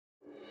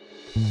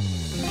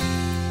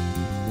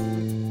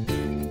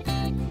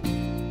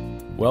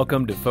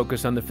Welcome to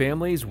Focus on the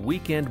Family's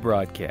weekend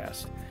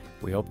broadcast.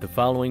 We hope the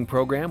following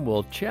program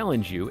will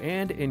challenge you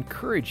and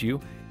encourage you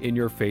in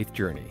your faith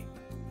journey.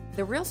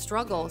 The real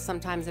struggle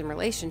sometimes in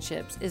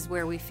relationships is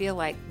where we feel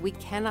like we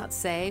cannot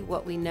say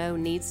what we know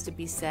needs to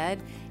be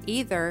said,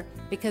 either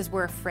because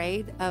we're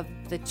afraid of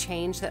the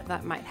change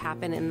that might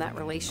happen in that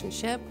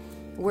relationship.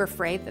 We're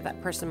afraid that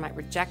that person might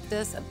reject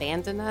us,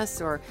 abandon us,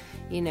 or,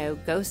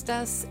 ghost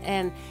us.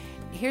 And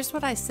here's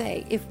what I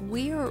say. If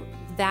we are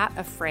that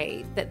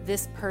afraid that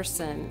this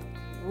person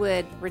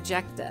would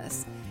reject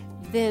us,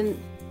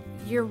 then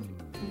you're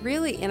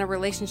really in a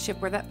relationship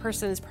where that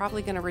person is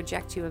probably going to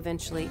reject you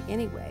eventually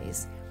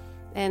anyways.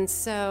 And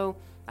so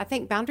I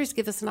think boundaries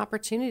give us an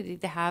opportunity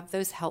to have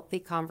those healthy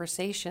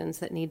conversations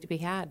that need to be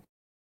had.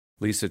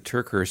 Lisa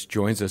TerKeurst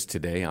joins us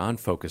today on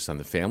Focus on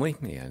the Family,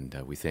 and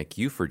we thank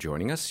you for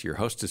joining us. Your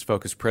host is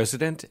Focus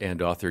President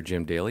and author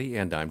Jim Daly,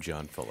 and I'm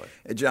John Fuller.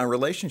 Hey, John,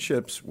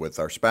 relationships with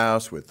our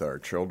spouse, with our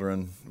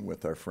children,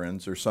 with our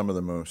friends are some of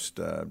the most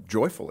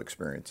joyful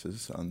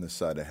experiences on this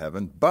side of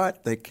heaven,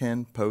 but they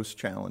can pose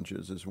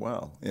challenges as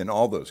well in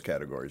all those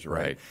categories,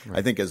 right?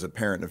 I think as a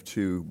parent of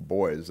two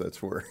boys,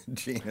 that's where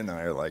Gene and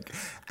I are like,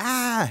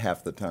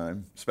 half the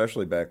time,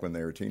 especially back when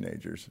they were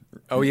teenagers.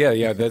 Oh,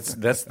 yeah, that's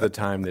the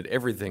time that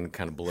everything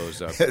kind of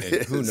blows up, and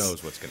who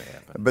knows what's going to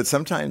happen. But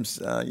sometimes,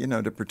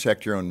 to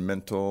protect your own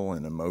mental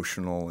and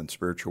emotional and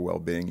spiritual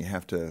well-being, you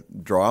have to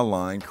draw a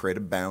line, create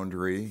a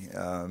boundary.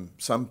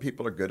 Some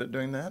people are good at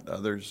doing that.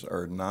 Others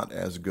are not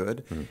as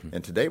good. Mm-hmm.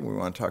 And today we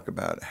want to talk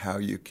about how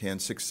you can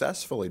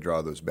successfully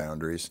draw those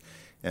boundaries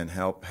and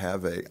help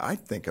have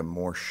a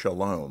more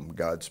shalom,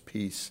 God's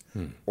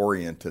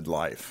peace-oriented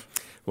life.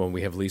 Well,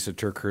 we have Lisa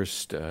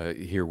TerKeurst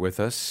here with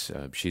us.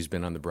 She's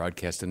been on the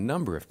broadcast a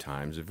number of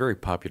times, a very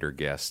popular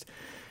guest,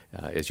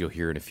 as you'll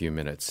hear in a few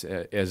minutes.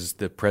 As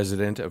the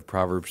president of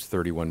Proverbs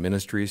 31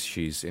 Ministries,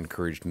 she's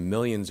encouraged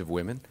millions of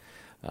women.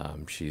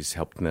 She's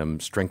helped them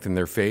strengthen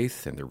their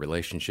faith and their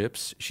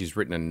relationships. She's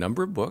written a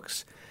number of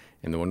books,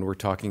 and the one we're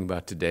talking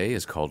about today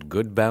is called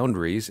Good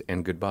Boundaries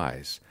and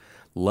Goodbyes: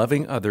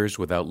 Loving Others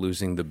Without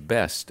Losing the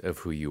Best of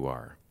Who You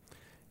Are.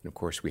 And, of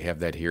course, we have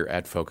that here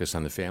at Focus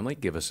on the Family.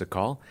 Give us a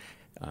call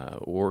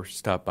or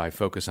stop by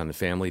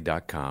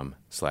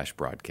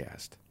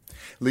focusonthefamily.com/broadcast.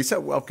 Lisa,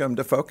 welcome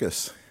to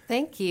Focus.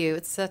 Thank you.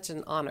 It's such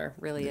an honor,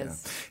 really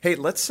is. Hey,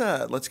 let's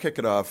kick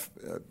it off.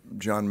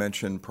 John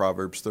mentioned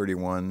Proverbs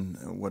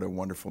 31. What a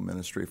wonderful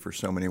ministry for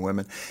so many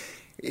women.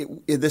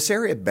 This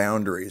area of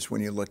boundaries,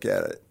 when you look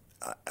at it,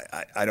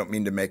 I don't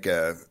mean to make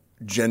a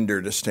gender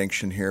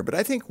distinction here, but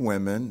I think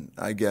women,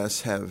 I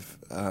guess, have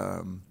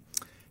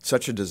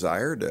such a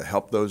desire to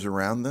help those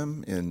around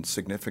them in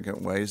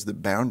significant ways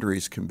that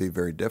boundaries can be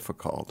very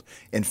difficult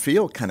and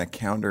feel kind of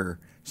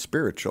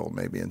counter-spiritual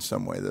maybe in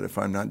some way, that if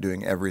I'm not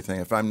doing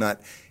everything, if I'm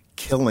not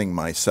killing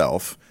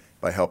myself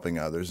by helping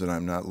others, then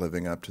I'm not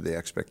living up to the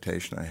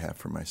expectation I have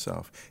for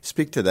myself.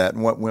 Speak to that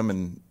and what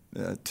women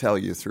tell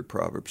you through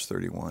Proverbs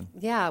 31.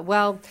 Yeah,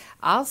 well,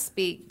 I'll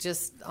speak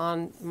just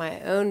on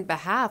my own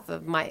behalf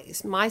of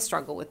my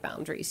struggle with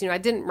boundaries. I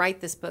didn't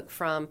write this book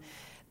from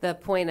the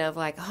point of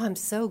I'm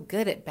so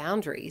good at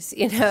boundaries.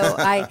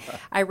 I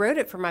wrote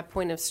it from my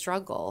point of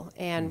struggle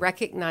and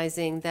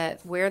recognizing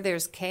that where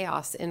there's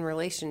chaos in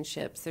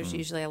relationships, there's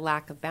usually a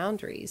lack of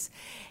boundaries.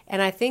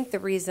 And I think the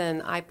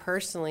reason I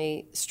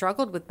personally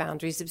struggled with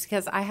boundaries is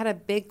because I had a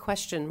big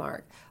question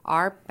mark.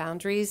 Are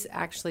boundaries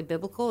actually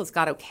biblical? Is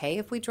God okay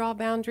if we draw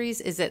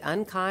boundaries? Is it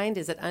unkind?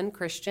 Is it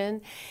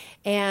unchristian?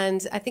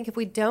 And I think if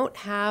we don't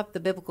have the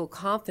biblical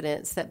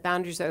confidence that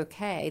boundaries are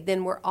okay,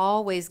 then we're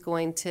always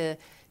going to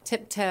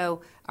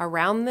tiptoe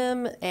around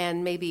them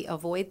and maybe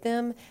avoid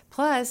them.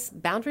 Plus,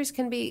 boundaries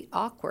can be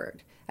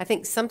awkward. I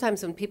think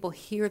sometimes when people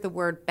hear the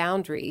word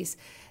boundaries,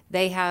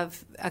 they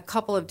have a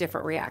couple of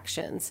different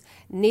reactions,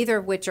 neither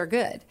of which are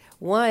good.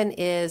 One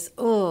is,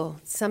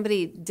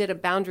 somebody did a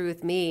boundary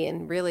with me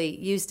and really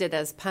used it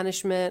as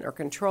punishment or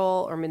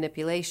control or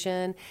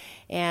manipulation,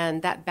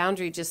 and that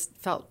boundary just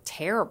felt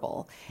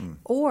terrible.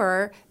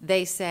 Or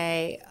they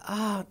say,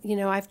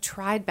 I've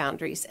tried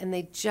boundaries and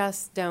they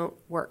just don't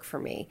work for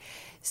me.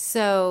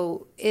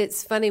 So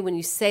it's funny when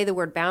you say the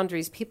word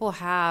boundaries, people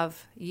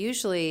have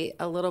usually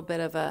a little bit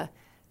of a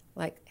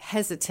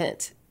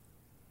hesitant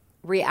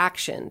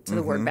reaction to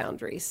the word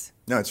boundaries.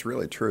 No, it's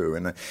really true.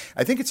 And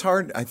I think it's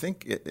hard. I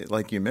think,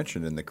 like you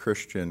mentioned, in the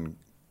Christian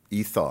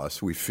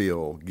ethos, we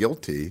feel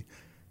guilty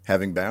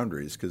having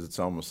boundaries because it's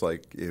almost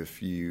like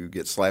if you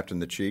get slapped in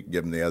the cheek,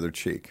 give them the other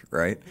cheek,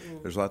 right?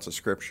 There's lots of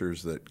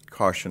scriptures that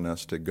caution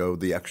us to go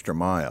the extra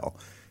mile.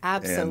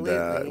 Absolutely.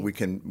 And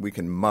we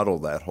can muddle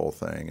that whole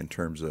thing in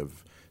terms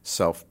of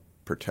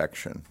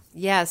protection.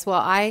 Yes.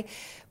 Well, I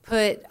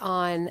put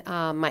on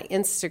my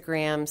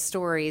Instagram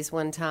stories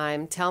one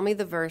time, tell me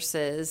the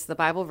verses, the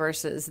Bible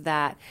verses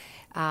that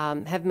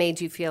have made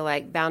you feel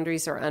like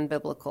boundaries are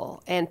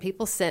unbiblical. And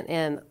people sent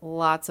in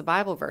lots of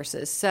Bible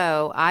verses.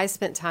 So I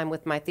spent time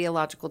with my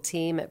theological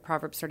team at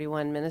Proverbs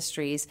 31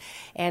 Ministries,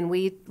 and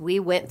we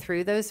went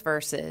through those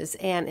verses.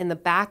 And in the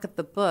back of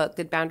the book,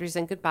 Good Boundaries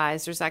and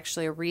Goodbyes, there's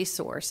actually a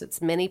resource.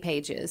 It's many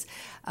pages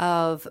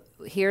of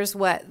here's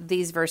what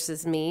these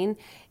verses mean.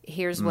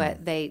 Here's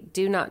what they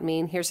do not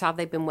mean. Here's how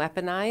they've been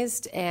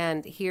weaponized.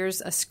 And here's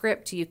a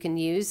script you can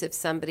use if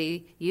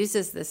somebody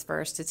uses this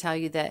verse to tell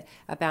you that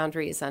a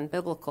boundary is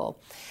unbiblical.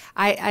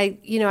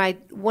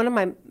 One of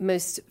my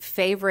most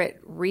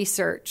favorite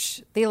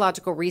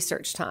theological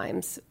research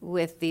times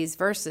with these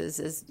verses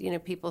is,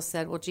 people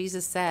said, well,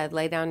 Jesus said,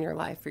 lay down your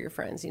life for your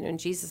friends, and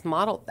Jesus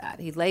modeled that.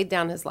 He laid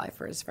down his life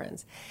for his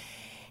friends.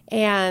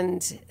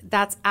 And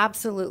that's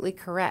absolutely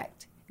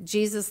correct.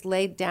 Jesus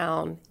laid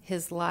down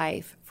his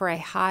life for a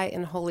high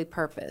and holy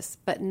purpose,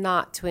 but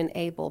not to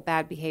enable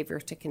bad behavior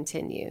to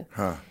continue.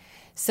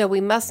 So we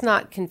must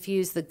not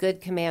confuse the good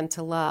command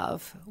to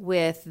love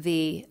with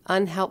the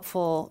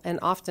unhelpful and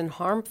often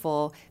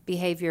harmful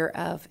behavior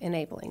of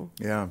enabling.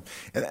 Yeah,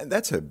 and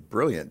that's a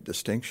brilliant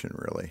distinction,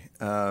 really.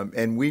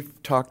 And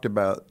we've talked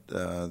about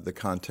the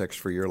context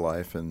for your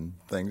life and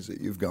things that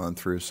you've gone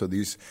through. So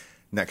these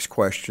next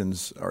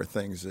questions are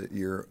things that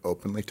you're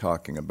openly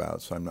talking about,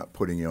 so I'm not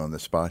putting you on the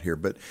spot here.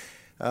 But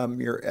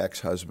your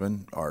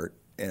ex-husband, Art,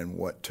 and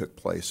what took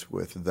place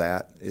with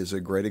that is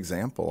a great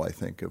example, I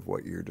think, of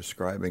what you're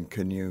describing.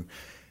 Can you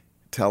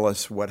tell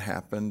us what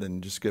happened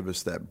and just give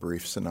us that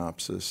brief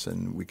synopsis,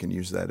 and we can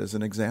use that as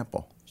an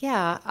example?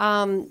 Yeah.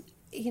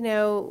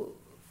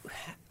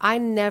 I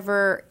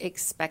never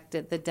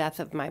expected the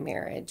death of my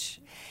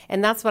marriage.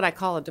 And that's what I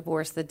call a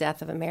divorce, the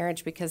death of a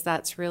marriage, because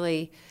that's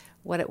really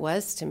what it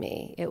was to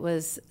me. It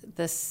was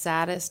the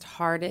saddest,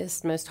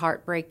 hardest, most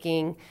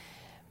heartbreaking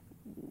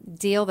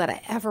deal that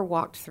I ever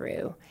walked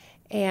through.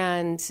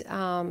 And,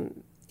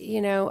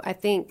 I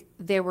think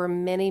there were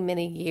many,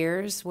 many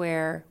years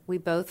where we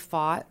both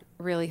fought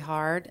really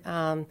hard.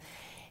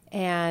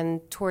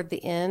 And toward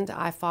the end,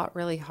 I fought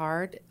really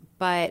hard.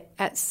 But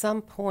at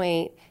some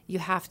point, you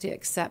have to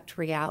accept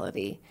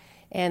reality.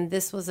 And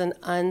this was an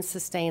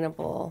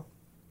unsustainable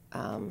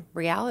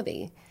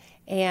reality.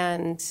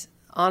 And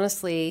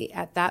honestly,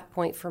 at that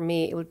point for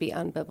me, it would be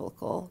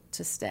unbiblical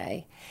to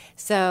stay.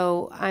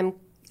 So I'm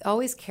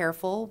always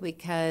careful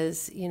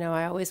because,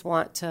 I always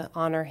want to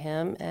honor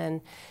him.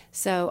 And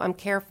so I'm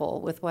careful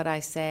with what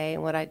I say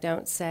and what I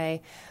don't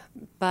say.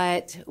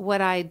 But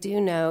what I do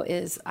know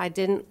is I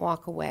didn't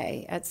walk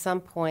away. At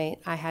some point,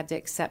 I had to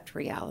accept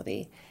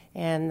reality.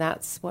 And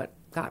that's what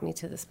got me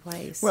to this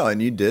place. Well,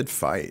 and you did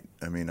fight.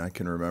 I mean, I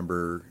can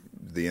remember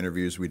the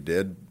interviews we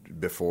did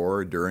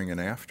before, during,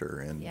 and after.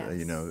 And, yes.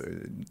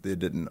 It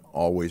didn't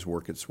always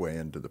work its way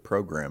into the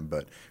program,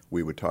 but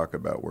we would talk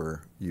about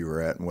where you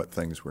were at and what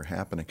things were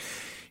happening.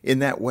 In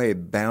that way,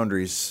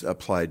 boundaries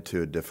applied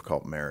to a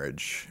difficult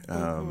marriage.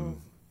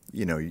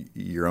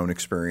 Your own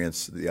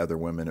experience, the other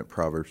women at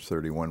Proverbs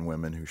 31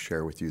 women who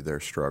share with you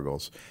their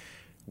struggles.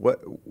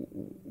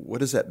 What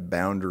does that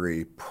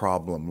boundary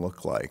problem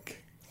look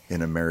like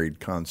in a married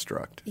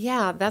construct?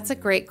 Yeah, that's a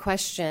great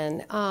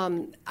question.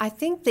 I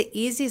think the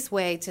easiest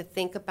way to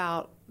think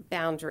about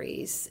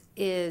boundaries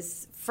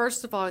is,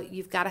 first of all,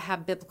 you've got to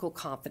have biblical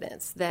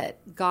confidence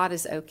that God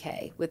is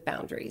okay with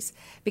boundaries.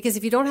 Because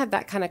if you don't have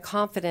that kind of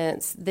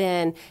confidence,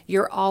 then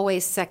you're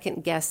always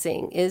second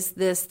guessing, is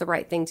this the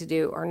right thing to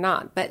do or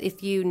not? But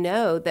if you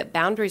know that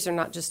boundaries are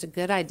not just a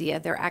good idea,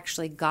 they're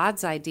actually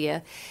God's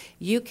idea,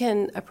 you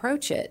can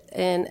approach it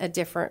in a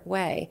different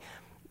way.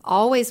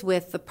 Always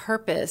with the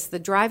purpose, the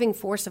driving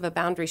force of a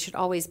boundary should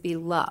always be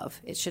love.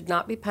 It should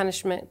not be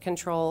punishment,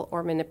 control,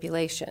 or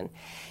manipulation.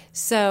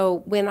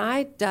 So when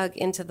I dug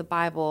into the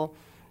Bible,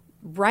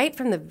 right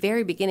from the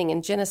very beginning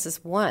in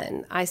Genesis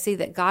 1, I see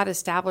that God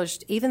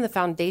established even the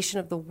foundation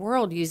of the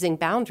world using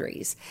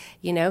boundaries.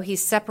 He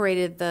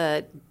separated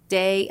the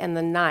day and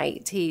the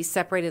night. He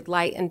separated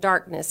light and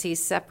darkness. He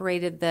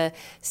separated the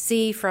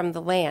sea from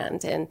the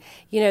land. And,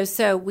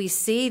 so we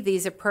see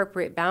these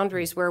appropriate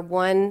boundaries where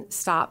one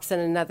stops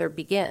and another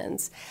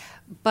begins.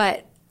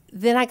 But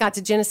then I got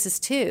to Genesis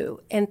 2,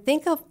 and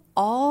think of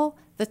all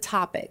the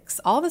topics,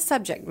 all the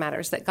subject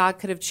matters that God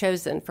could have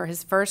chosen for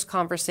his first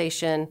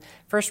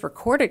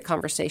recorded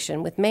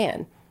conversation with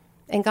man.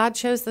 And God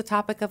chose the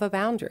topic of a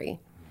boundary.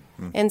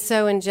 And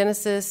so in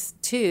Genesis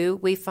 2,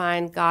 we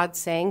find God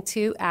saying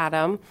to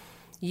Adam,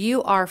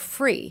 you are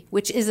free,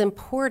 which is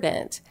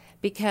important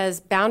because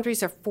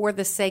boundaries are for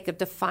the sake of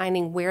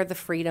defining where the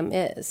freedom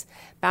is.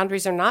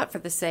 Boundaries are not for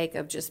the sake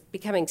of just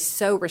becoming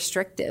so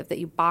restrictive that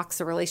you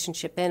box a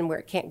relationship in where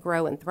it can't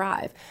grow and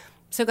thrive.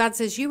 So God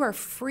says you are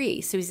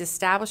free. So he's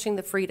establishing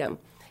the freedom.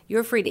 You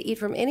are free to eat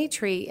from any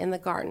tree in the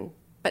garden,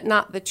 but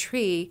not the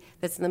tree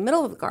that's in the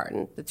middle of the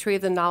garden, the tree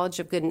of the knowledge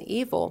of good and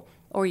evil,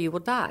 or you will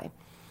die.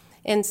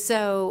 And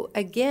so,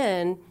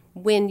 again,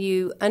 when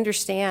you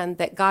understand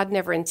that God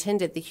never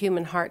intended the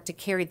human heart to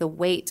carry the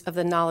weight of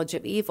the knowledge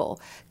of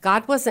evil.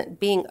 God wasn't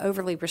being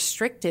overly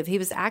restrictive. He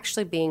was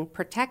actually being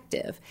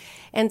protective.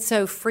 And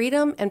so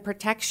freedom and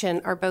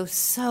protection are both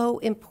so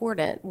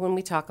important when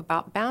we talk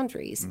about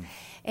boundaries.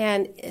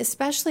 And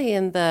especially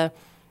in the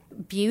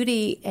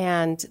beauty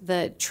and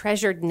the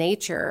treasured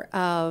nature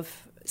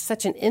of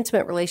such an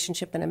intimate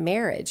relationship in a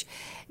marriage,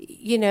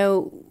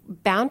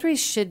 boundaries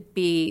should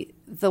be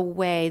the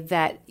way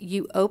that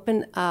you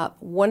open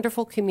up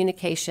wonderful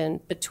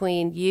communication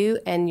between you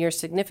and your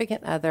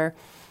significant other,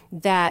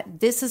 that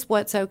this is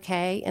what's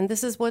okay and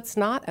this is what's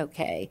not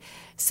okay.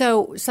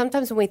 So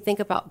sometimes when we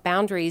think about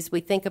boundaries, we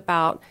think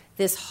about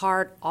this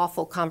hard,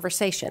 awful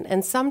conversation.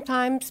 And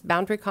sometimes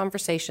boundary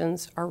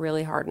conversations are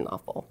really hard and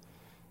awful.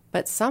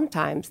 But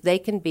sometimes they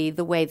can be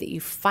the way that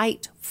you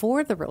fight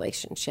for the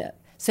relationship,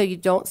 so you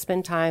don't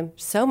spend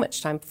so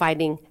much time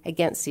fighting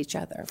against each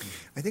other.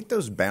 I think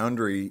those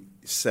boundary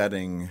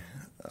setting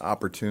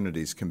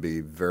opportunities can be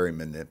very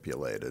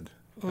manipulated.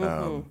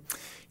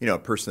 A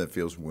person that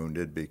feels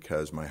wounded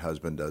because my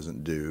husband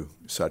doesn't do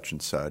such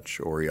and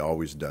such, or he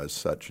always does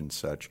such and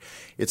such.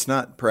 It's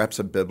not perhaps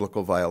a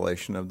biblical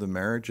violation of the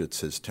marriage. It's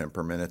his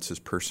temperament. It's his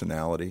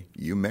personality.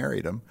 You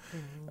married him.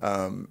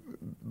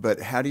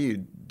 But how do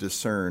you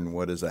discern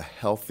what is a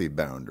healthy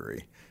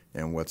boundary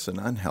and what's an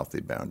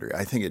unhealthy boundary?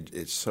 I think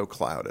it's so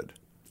clouded.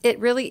 It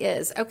really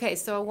is. Okay,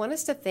 so I want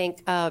us to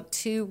think of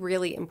two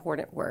really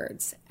important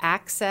words: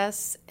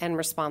 access and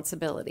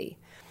responsibility.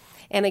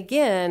 And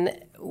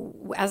again,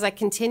 as I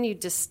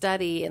continued to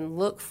study and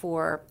look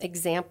for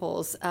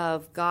examples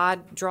of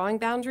God drawing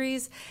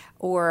boundaries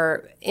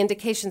or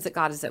indications that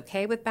God is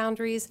okay with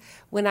boundaries,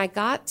 when I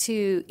got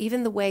to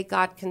even the way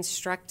God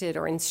constructed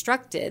or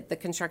instructed the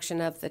construction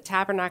of the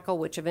tabernacle,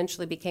 which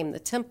eventually became the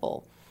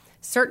temple,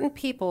 certain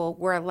people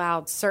were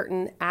allowed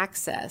certain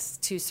access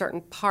to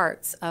certain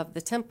parts of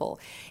the temple.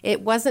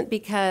 It wasn't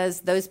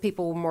because those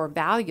people were more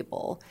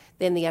valuable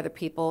than the other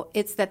people.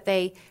 It's that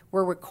they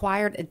were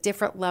required a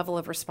different level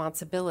of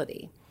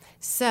responsibility.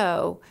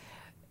 So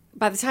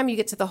by the time you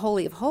get to the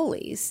Holy of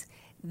Holies,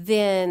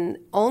 then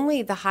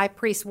only the high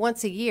priest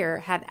once a year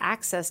had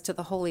access to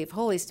the Holy of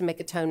Holies to make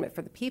atonement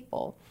for the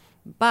people.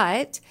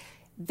 But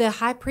the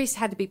high priest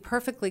had to be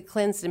perfectly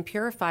cleansed and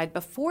purified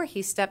before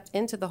he stepped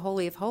into the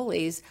Holy of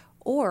Holies,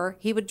 or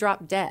he would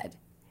drop dead.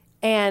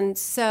 And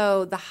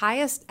so the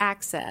highest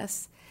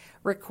access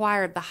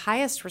required the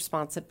highest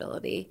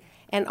responsibility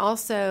and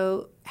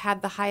also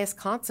had the highest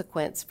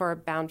consequence for a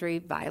boundary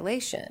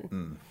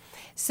violation.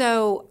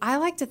 So I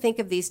like to think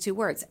of these two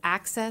words,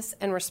 access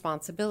and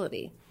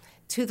responsibility.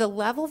 To the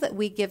level that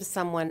we give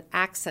someone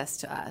access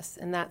to us,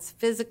 and that's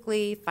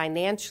physically,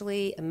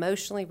 financially,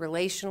 emotionally,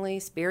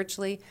 relationally,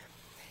 spiritually,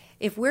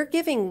 if we're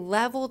giving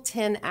level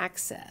 10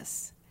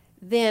 access,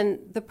 then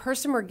the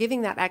person we're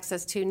giving that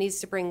access to needs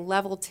to bring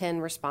level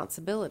 10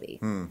 responsibility.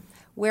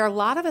 Where a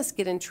lot of us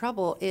get in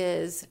trouble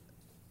is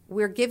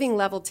we're giving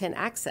level 10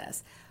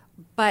 access.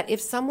 But if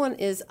someone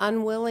is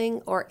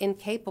unwilling or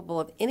incapable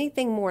of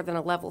anything more than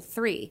a level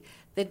 3,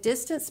 the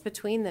distance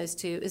between those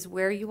two is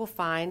where you will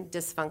find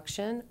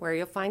dysfunction, where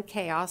you'll find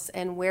chaos,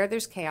 and where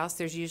there's chaos,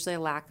 there's usually a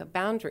lack of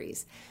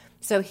boundaries.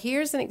 So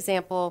here's an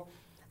example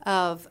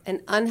of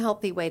an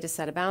unhealthy way to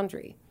set a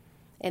boundary.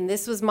 And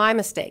this was my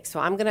mistake, so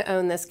I'm going to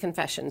own this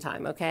confession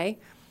time, okay?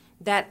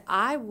 That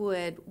I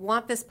would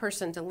want this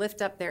person to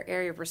lift up their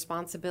area of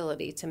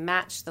responsibility to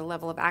match the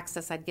level of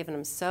access I'd given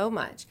them so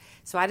much.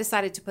 So I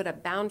decided to put a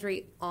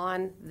boundary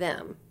on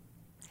them.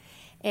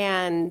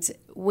 And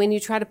when you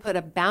try to put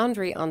a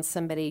boundary on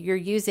somebody, you're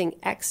using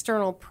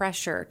external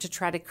pressure to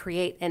try to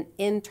create an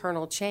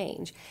internal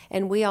change.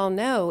 And we all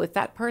know if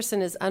that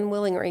person is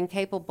unwilling or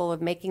incapable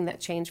of making that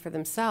change for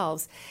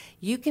themselves,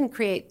 you can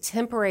create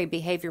temporary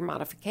behavior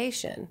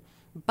modification,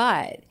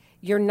 but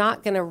you're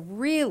not going to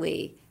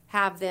really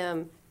have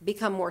them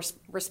become more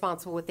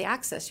responsible with the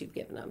access you've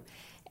given them.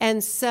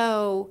 And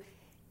so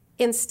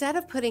instead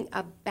of putting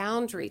a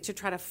boundary to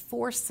try to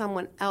force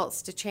someone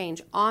else to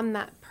change on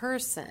that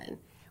person,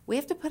 we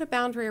have to put a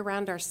boundary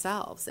around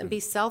ourselves and be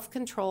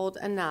self-controlled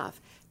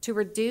enough to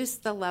reduce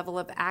the level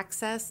of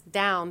access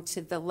down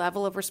to the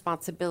level of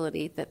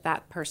responsibility that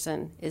that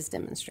person is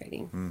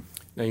demonstrating.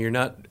 Now, you're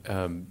not,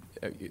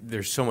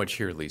 there's so much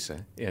here,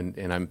 Lisa,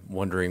 and I'm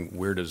wondering,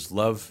 where does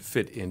love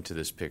fit into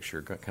this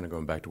picture? Kind of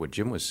going back to what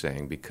Jim was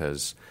saying,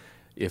 because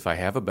if I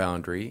have a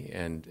boundary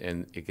and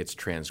it gets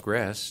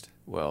transgressed,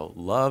 well,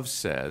 love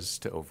says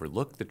to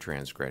overlook the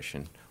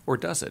transgression, or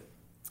does it?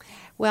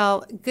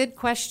 Well, good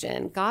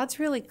question. God's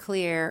really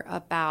clear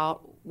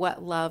about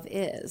what love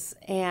is.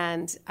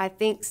 And I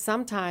think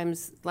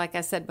sometimes, like I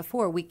said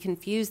before, we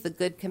confuse the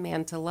good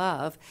command to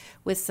love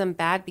with some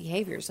bad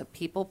behaviors of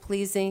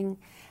people-pleasing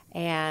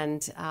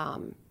and,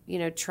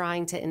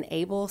 trying to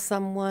enable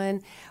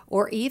someone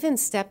or even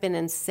step in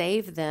and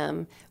save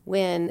them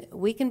when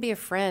we can be a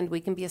friend, we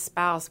can be a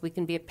spouse, we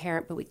can be a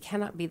parent, but we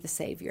cannot be the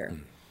savior.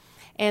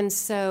 And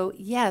so,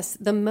 yes,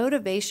 the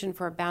motivation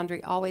for a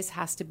boundary always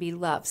has to be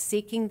love,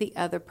 seeking the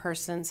other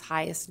person's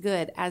highest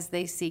good as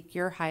they seek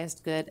your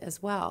highest good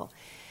as well.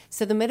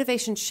 So the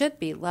motivation should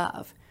be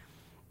love.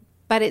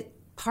 But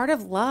part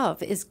of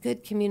love is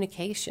good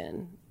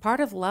communication. Part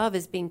of love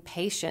is being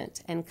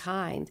patient and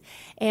kind.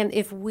 And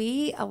if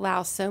we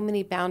allow so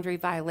many boundary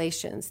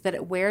violations that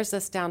it wears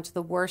us down to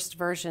the worst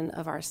version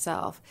of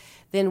ourselves,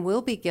 then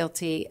we'll be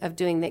guilty of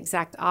doing the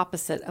exact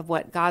opposite of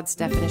what God's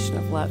definition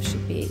of love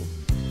should be.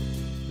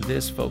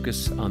 This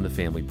Focus on the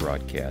Family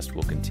broadcast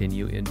will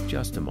continue in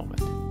just a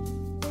moment.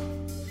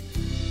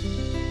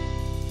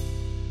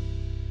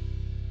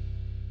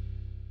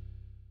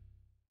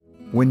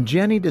 When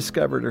Jenny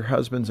discovered her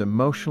husband's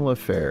emotional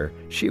affair,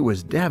 she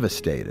was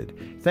devastated.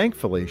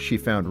 Thankfully, she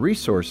found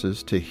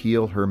resources to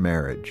heal her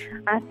marriage.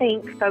 I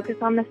think Focus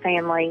on the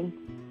Family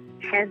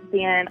has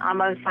been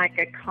almost like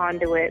a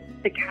conduit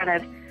to kind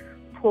of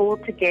pull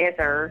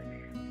together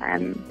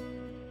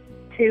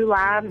two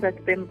lives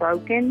that's been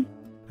broken.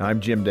 I'm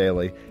Jim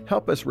Daly.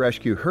 Help us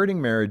rescue hurting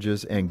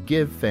marriages and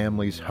give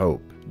families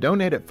hope.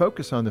 Donate at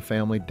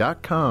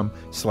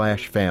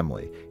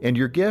focusonthefamily.com/family, and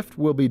your gift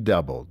will be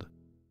doubled.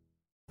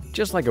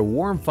 Just like a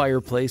warm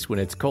fireplace when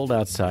it's cold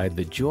outside,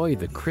 the joy of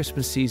the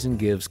Christmas season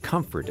gives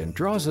comfort and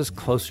draws us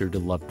closer to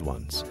loved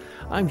ones.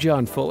 I'm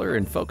John Fuller,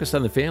 and Focus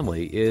on the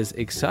Family is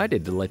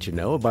excited to let you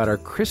know about our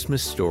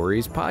Christmas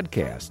Stories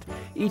podcast.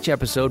 Each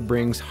episode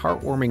brings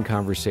heartwarming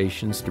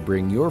conversations to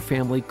bring your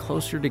family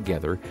closer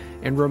together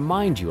and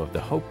remind you of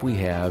the hope we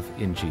have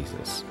in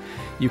Jesus.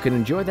 You can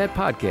enjoy that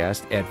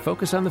podcast at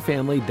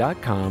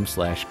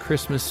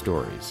focusonthefamily.com/Christmas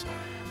stories.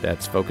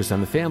 That's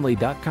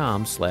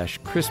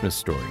focusonthefamily.com/Christmas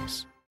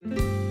stories.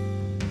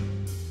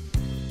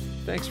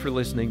 Thanks for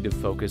listening to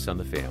Focus on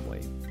the Family.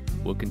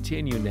 We'll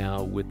continue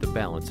now with the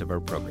balance of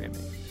our programming.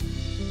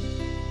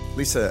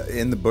 Lisa,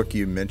 in the book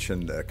you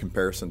mentioned a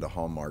comparison to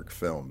Hallmark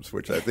films,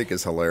 which I think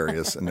is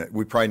hilarious, and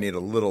we probably need a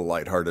little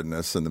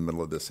lightheartedness in the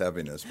middle of this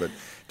heaviness, but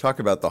talk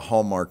about the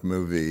Hallmark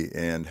movie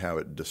and how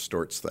it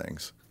distorts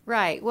things.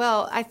 Right.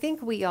 Well, I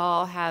think we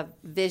all have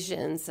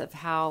visions of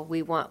how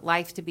we want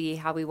life to be,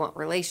 how we want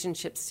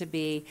relationships to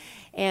be.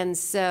 And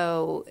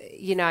so,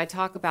 I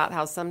talk about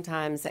how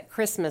sometimes at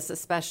Christmas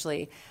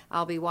especially,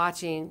 I'll be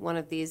watching one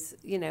of these,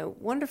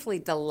 wonderfully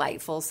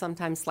delightful,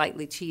 sometimes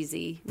slightly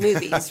cheesy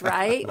movies,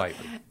 right?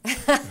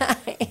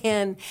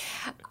 And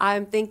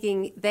I'm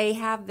thinking they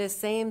have the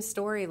same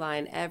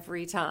storyline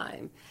every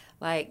time.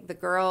 Like the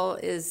girl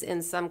is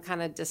in some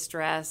kind of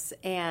distress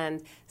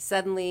and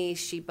suddenly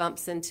she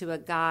bumps into a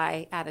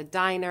guy at a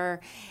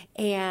diner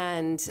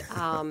and,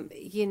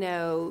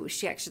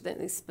 she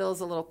accidentally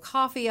spills a little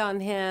coffee on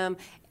him.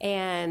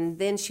 And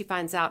then she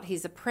finds out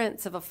he's a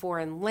prince of a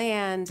foreign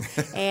land.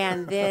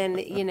 And then,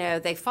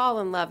 they fall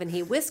in love and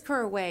he whisks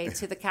her away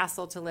to the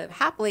castle to live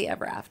happily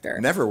ever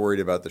after. Never worried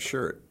about the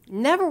shirt.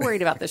 Never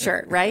worried about the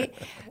shirt, right?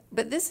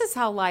 But this is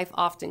how life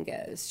often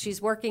goes.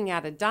 She's working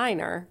at a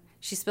diner.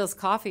 She spills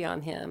coffee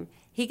on him.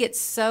 He gets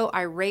so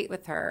irate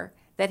with her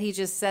that he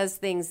just says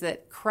things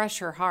that crush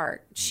her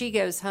heart. She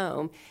goes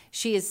home.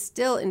 She is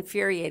still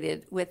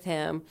infuriated with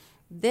him.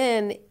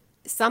 Then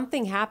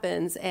something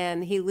happens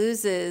and he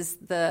loses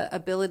the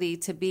ability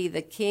to be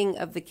the king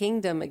of the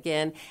kingdom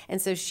again. And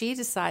so she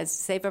decides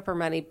to save up her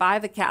money, buy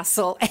the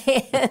castle.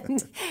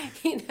 And,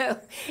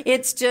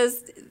 it's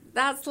just...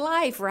 that's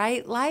life,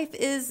 right? Life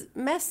is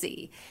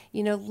messy.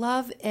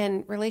 Love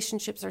and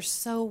relationships are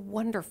so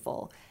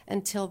wonderful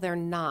until they're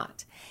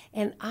not.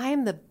 And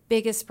I'm the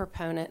biggest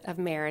proponent of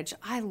marriage.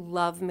 I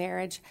love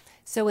marriage.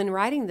 So in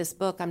writing this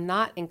book, I'm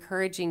not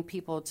encouraging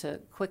people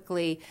to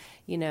quickly,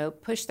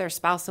 push their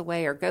spouse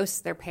away or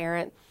ghost their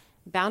parent.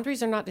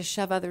 Boundaries are not to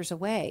shove others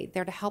away.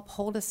 They're to help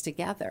hold us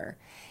together.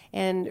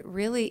 And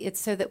really, it's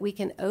so that we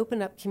can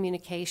open up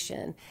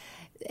communication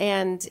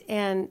and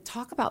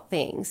talk about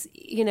things.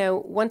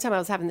 One time I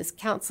was having this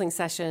counseling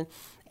session,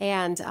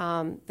 and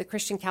the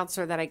Christian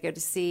counselor that I go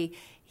to see,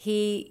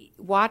 he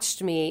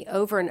watched me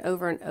over and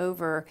over and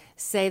over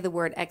say the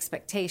word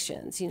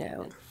expectations,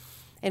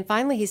 And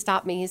finally he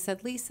stopped me. He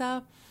said,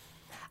 "Lisa,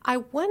 I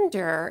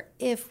wonder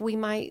if we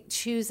might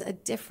choose a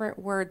different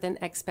word than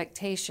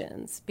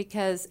expectations,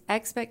 because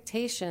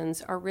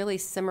expectations are really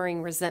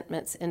simmering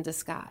resentments in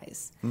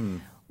disguise.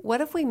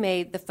 What if we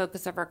made the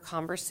focus of our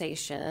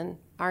conversation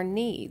our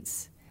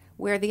needs,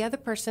 where the other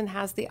person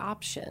has the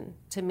option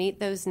to meet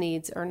those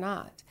needs or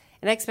not?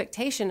 An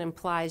expectation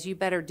implies you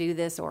better do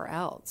this or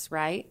else,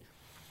 right?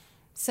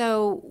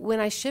 So when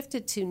I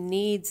shifted to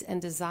needs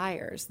and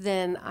desires,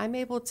 then I'm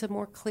able to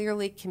more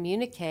clearly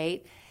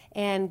communicate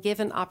and give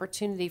an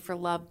opportunity for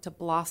love to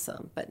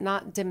blossom, but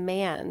not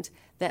demand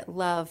that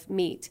love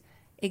meet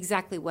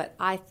exactly what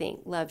I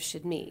think love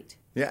should meet."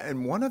 Yeah,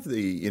 and one of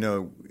the,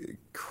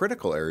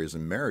 critical areas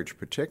in marriage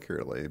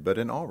particularly, but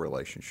in all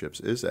relationships,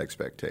 is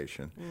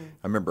expectation.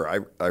 I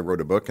remember I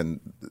wrote a book, and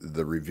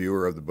the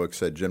reviewer of the book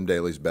said Jim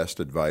Daly's best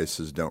advice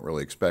is don't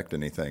really expect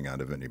anything out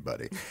of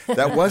anybody.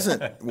 That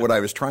wasn't what I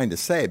was trying to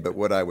say, but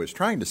what I was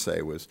trying to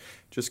say was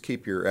just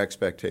keep your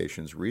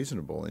expectations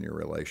reasonable in your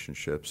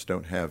relationships.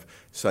 Don't have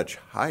such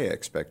high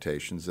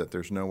expectations that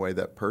there's no way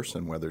that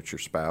person, whether it's your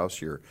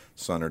spouse, your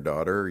son or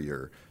daughter,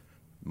 your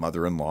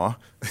mother-in-law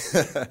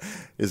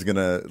is going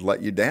to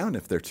let you down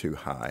if they're too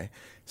high.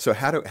 So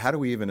how do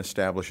we even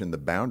establish in the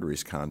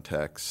boundaries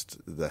context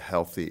the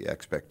healthy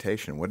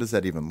expectation? What does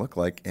that even look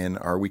like, and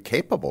are we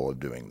capable of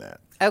doing that?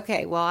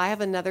 Okay, well, I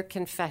have another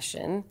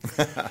confession.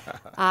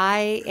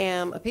 I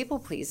am a people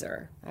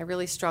pleaser. I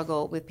really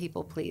struggle with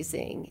people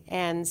pleasing.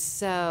 And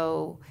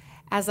so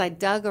as I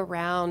dug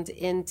around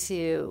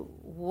into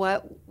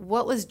what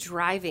was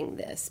driving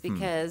this,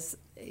 because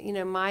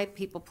my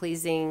people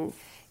pleasing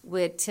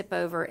would tip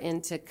over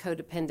into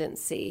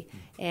codependency.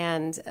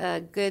 And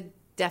a good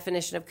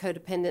definition of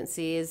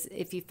codependency is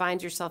if you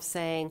find yourself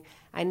saying,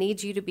 I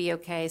need you to be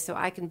okay so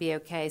I can be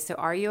okay. So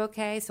are you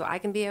okay? So I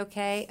can be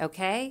okay?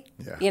 Okay?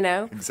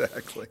 Yeah,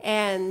 exactly.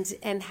 And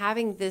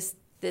having this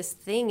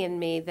thing in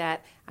me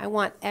that I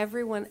want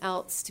everyone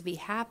else to be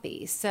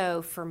happy.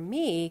 So for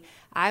me,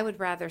 I would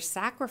rather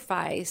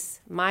sacrifice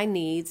my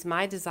needs,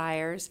 my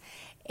desires,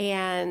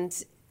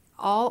 and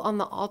all on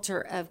the altar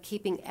of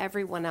keeping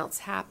everyone else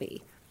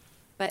happy.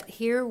 But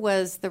here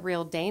was the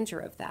real danger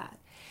of that.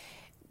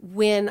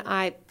 When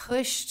I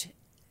pushed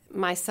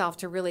myself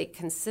to really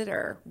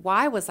consider,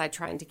 why was I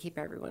trying to keep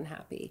everyone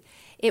happy?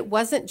 It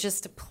wasn't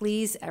just to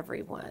please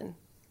everyone.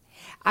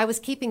 I was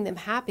keeping them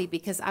happy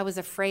because I was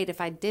afraid if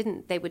I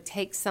didn't, they would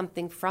take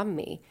something from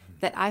me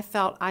that I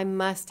felt I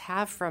must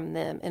have from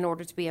them in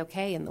order to be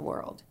okay in the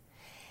world.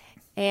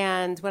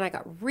 And when I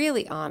got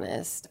really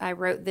honest, I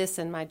wrote this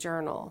in my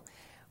journal.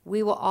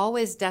 We will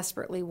always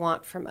desperately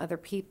want from other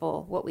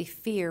people what we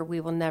fear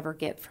we will never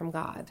get from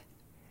God.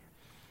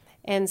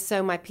 And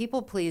so my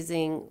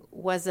people-pleasing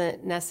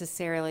wasn't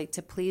necessarily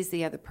to please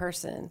the other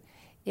person.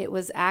 It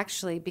was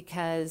actually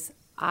because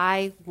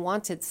I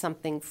wanted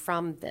something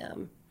from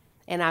them.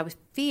 And I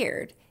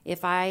feared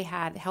if I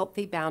had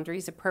healthy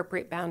boundaries,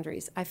 appropriate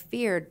boundaries, I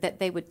feared that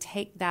they would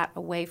take that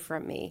away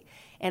from me,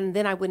 and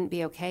then I wouldn't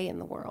be okay in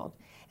the world.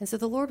 And so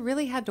the Lord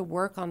really had to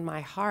work on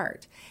my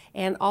heart.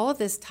 And all of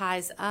this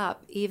ties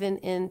up even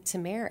into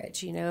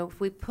marriage. If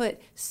we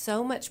put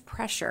so much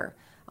pressure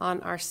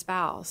on our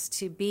spouse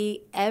to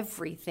be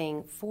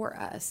everything for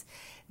us,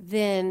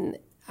 then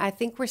I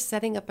think we're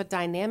setting up a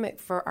dynamic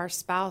for our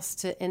spouse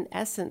to, in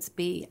essence,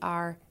 be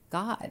our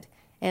God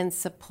and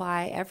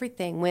supply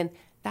everything, when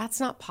that's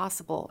not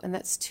possible, and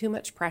that's too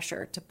much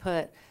pressure to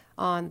put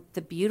on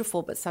the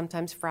beautiful but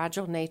sometimes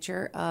fragile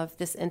nature of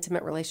this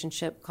intimate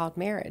relationship called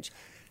marriage.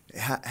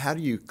 How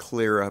do you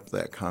clear up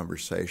that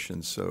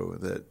conversation so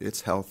that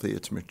it's healthy,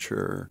 it's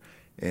mature,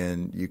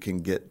 and you can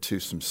get to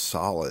some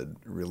solid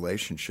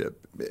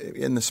relationship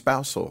in the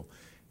spousal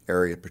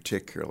area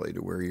particularly,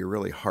 to where you're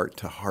really heart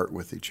to heart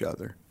with each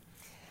other?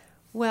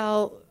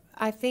 Well,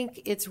 I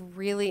think it's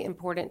really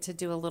important to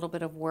do a little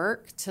bit of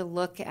work to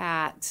look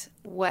at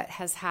what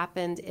has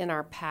happened in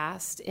our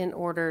past in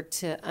order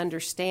to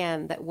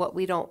understand that what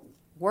we don't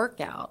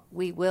work out,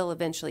 we will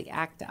eventually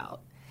act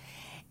out.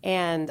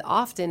 And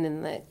often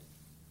in the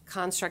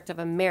construct of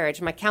a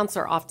marriage, my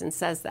counselor often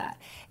says that,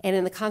 and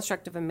in the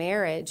construct of a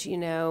marriage,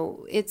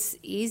 it's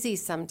easy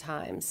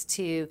sometimes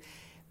to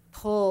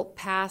pull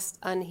past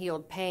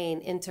unhealed pain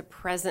into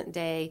present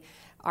day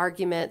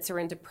arguments or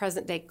into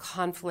present day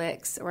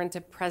conflicts or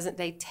into present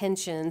day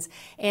tensions,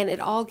 and it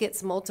all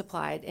gets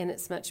multiplied and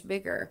it's much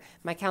bigger.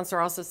 My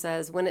counselor also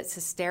says when it's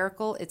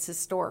hysterical, it's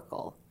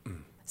historical.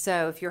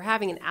 So if you're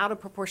having an out of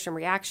proportion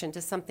reaction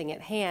to something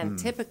at hand,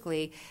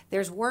 typically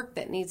there's work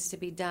that needs to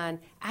be done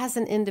as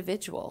an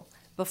individual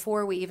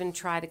before we even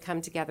try to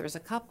come together as a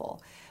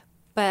couple.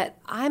 But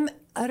I'm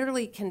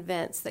utterly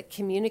convinced that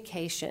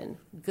communication,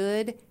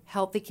 good,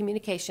 healthy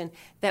communication,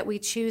 that we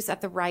choose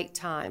at the right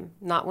time,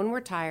 not when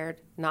we're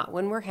tired, not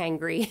when we're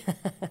hangry,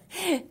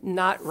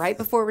 not right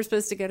before we're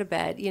supposed to go to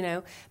bed,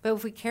 but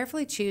if we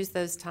carefully choose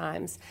those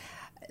times,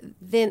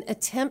 then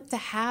attempt to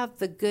have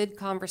the good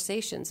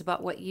conversations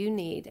about what you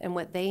need and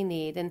what they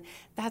need. And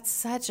that's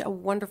such a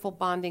wonderful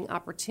bonding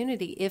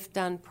opportunity if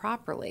done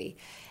properly.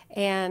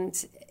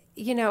 And,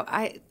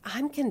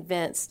 I'm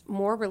convinced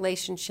more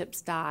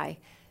relationships die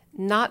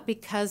not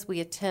because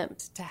we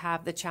attempt to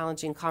have the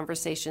challenging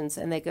conversations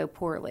and they go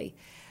poorly,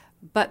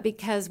 but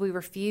because we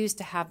refuse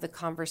to have the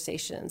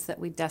conversations that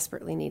we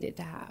desperately needed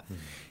to have.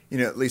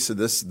 Lisa,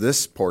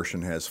 this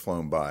portion has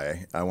flown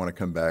by. I want to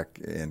come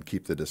back and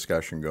keep the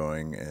discussion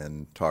going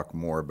and talk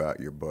more about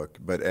your book.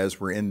 But as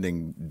we're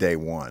ending day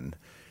one,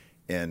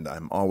 and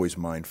I'm always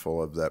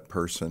mindful of that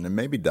person, and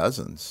maybe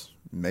dozens,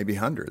 maybe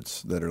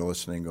hundreds that are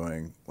listening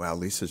going, wow,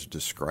 Lisa's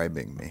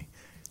describing me.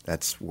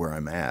 That's where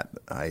I'm at.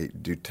 I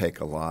do take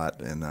a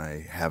lot, and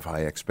I have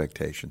high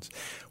expectations.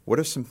 What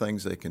are some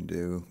things they can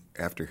do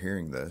after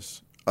hearing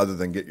this, other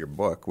than get your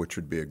book, which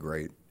would be a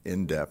great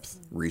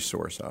in-depth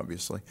resource,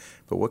 obviously,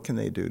 but what can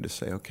they do to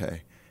say,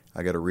 okay,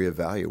 I got to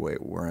reevaluate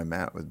where I'm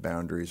at with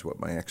boundaries, what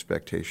my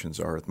expectations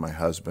are with my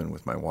husband,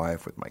 with my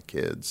wife, with my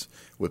kids,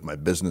 with my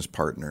business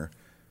partner,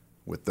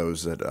 with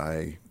those that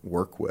I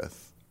work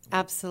with?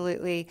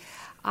 Absolutely.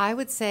 I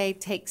would say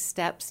take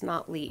steps,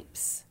 not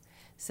leaps.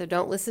 So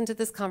don't listen to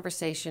this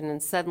conversation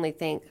and suddenly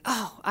think,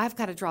 oh, I've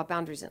got to draw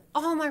boundaries in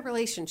all my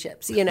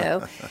relationships,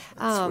 That's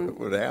what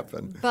would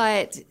happen.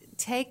 But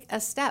take a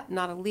step,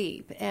 not a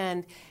leap,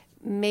 and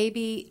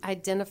maybe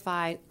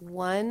identify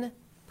one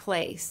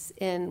place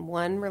in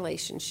one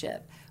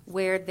relationship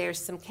where there's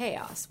some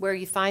chaos, where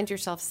you find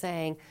yourself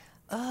saying,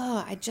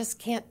 oh, I just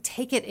can't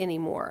take it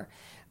anymore,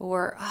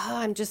 or oh,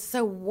 I'm just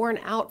so worn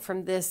out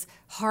from this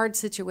hard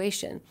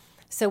situation.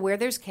 So where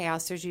there's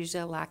chaos, there's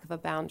usually a lack of a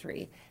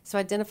boundary. So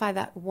identify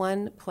that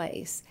one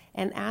place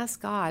and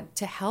ask God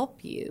to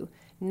help you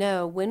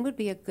know when would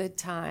be a good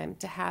time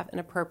to have an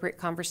appropriate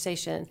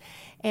conversation.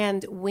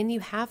 And when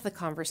you have the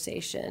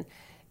conversation,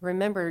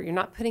 remember, you're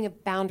not putting a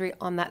boundary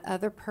on that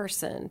other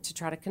person to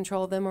try to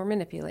control them or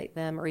manipulate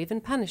them or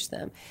even punish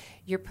them.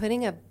 You're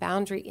putting a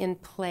boundary in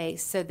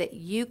place so that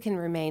you can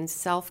remain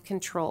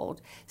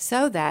self-controlled,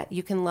 so that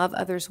you can love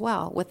others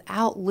well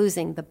without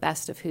losing the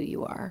best of who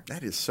you are.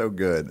 That is so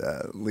good.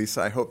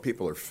 Lisa, I hope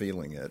people are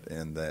feeling it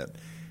and that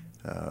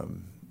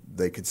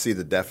they could see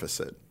the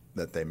deficit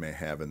that they may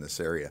have in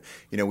this area.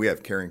 You know, we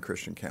have caring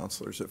Christian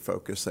counselors at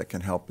Focus that can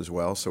help as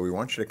well, so we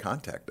want you to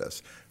contact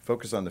us.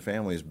 Focus on the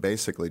Family is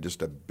basically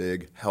just a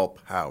big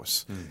help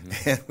house,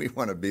 and we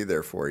want to be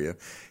there for you.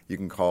 You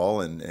can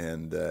call,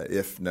 and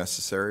if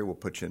necessary, we'll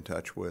put you in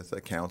touch with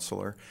a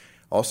counselor.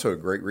 Also a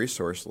great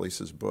resource,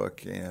 Lisa's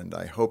book, and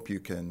I hope you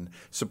can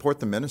support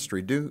the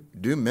ministry. Do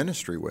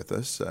ministry with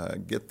us.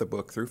 Get the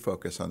book through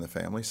Focus on the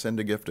Family.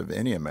 Send a gift of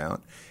any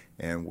amount,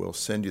 and we'll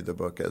send you the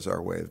book as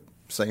our way of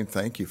saying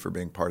thank you for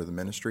being part of the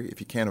ministry.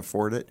 If you can't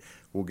afford it,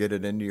 we'll get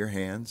it into your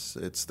hands.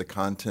 It's the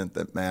content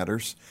that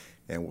matters,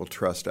 and we'll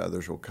trust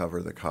others will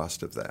cover the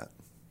cost of that.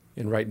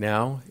 And right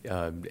now,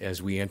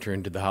 as we enter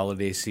into the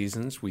holiday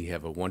seasons, we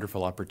have a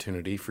wonderful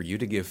opportunity for you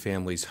to give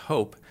families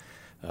hope.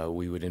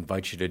 We would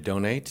invite you to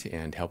donate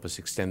and help us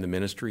extend the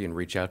ministry and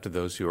reach out to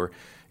those who are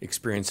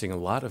experiencing a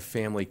lot of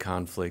family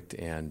conflict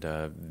and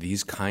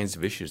these kinds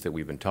of issues that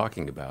we've been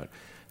talking about.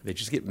 They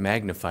just get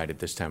magnified at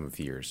this time of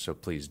year. So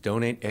please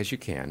donate as you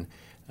can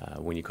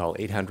when you call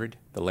 800,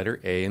 the letter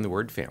A in the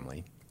word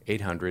family,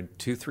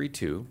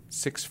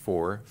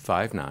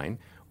 800-232-6459,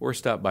 or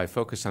stop by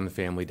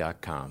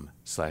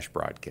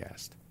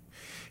focusonthefamily.com/broadcast.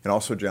 And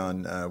also,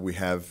 John, we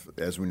have,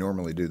 as we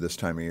normally do this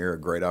time of year, a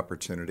great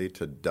opportunity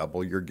to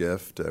double your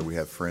gift. We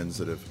have friends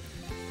that have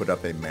put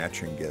up a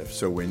matching gift.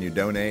 So when you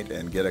donate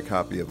and get a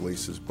copy of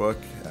Lisa's book,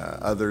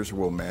 others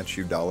will match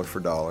you dollar for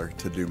dollar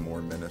to do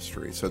more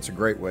ministry. So it's a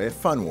great way, a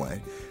fun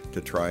way,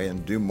 to try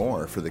and do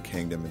more for the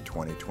kingdom in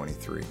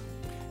 2023.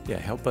 Yeah,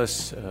 help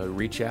us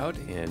reach out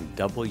and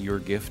double your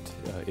gift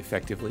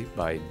effectively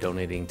by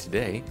donating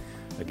today.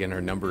 Again,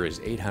 our number is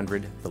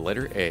 800, the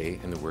letter A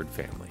in the word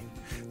family.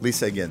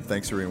 Lisa, again,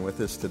 thanks for being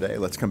with us today.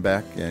 Let's come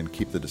back and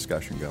keep the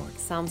discussion going.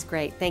 Sounds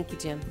great. Thank you,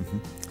 Jim.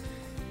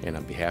 And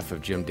on behalf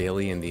of Jim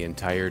Daly and the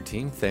entire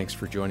team, thanks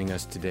for joining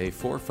us today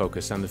for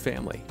Focus on the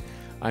Family.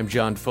 I'm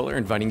John Fuller,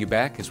 inviting you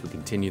back as we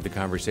continue the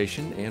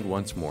conversation and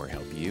once more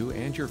help you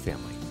and your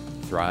family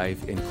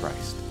thrive in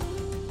Christ.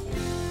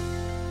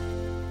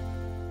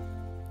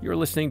 You're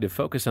listening to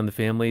Focus on the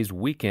Family's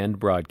weekend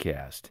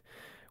broadcast.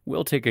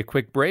 We'll take a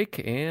quick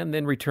break and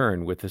then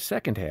return with the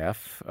second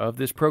half of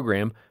this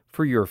program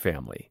for your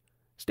family.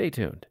 Stay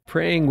tuned.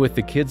 Praying with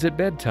the kids at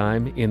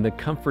bedtime in the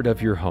comfort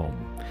of your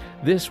home.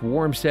 This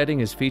warm setting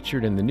is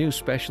featured in the new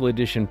special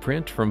edition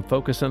print from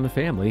Focus on the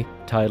Family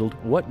titled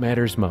What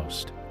Matters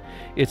Most.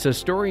 It's a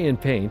story in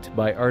paint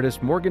by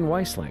artist Morgan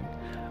Weisling,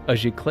 a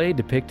giclée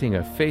depicting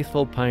a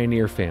faithful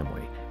pioneer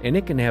family, and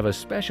it can have a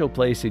special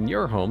place in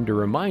your home to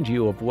remind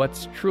you of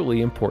what's truly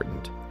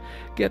important.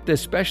 Get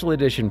this special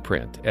edition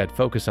print at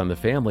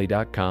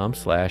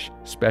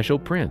focusonthefamily.com/special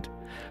print.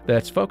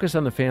 That's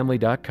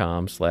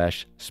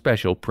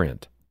focusonthefamily.com/special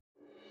print.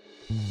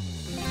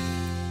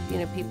 You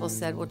know, people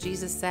said, well,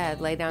 Jesus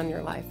said, lay down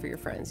your life for your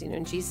friends. You know,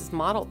 and Jesus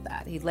modeled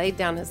that. He laid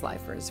down his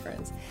life for his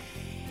friends.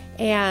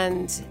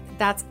 And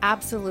that's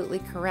absolutely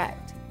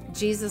correct.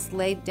 Jesus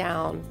laid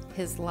down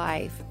his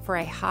life for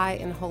a high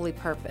and holy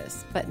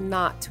purpose, but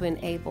not to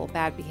enable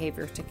bad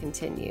behavior to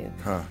continue.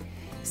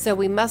 So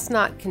we must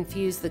not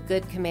confuse the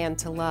good command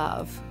to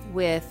love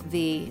with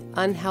the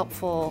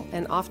unhelpful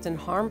and often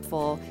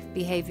harmful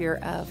behavior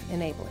of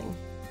enabling.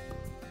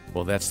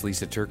 Well, that's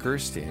Lisa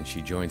TerKeurst, and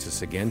she joins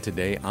us again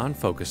today on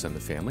Focus on the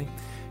Family.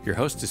 Your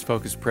host is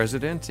Focus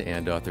President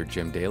and author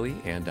Jim Daly,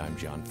 and I'm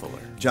John Fuller.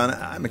 John,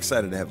 I'm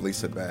excited to have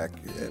Lisa back.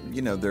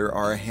 You know, there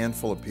are a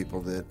handful of people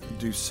that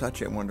do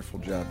such a wonderful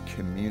job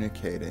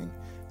communicating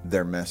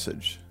their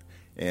message.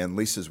 And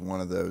Lisa's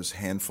one of those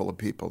handful of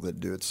people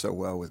that do it so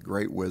well with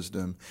great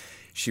wisdom.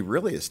 She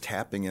really is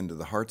tapping into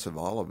the hearts of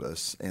all of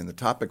us. And the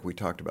topic we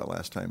talked about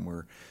last time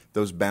were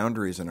those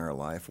boundaries in our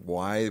life,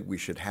 why we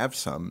should have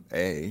some,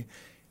 A,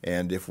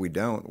 and if we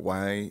don't,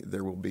 why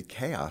there will be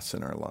chaos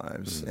in our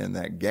lives and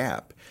that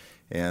gap.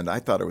 And I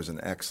thought it was an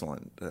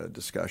excellent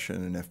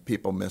discussion. And if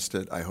people missed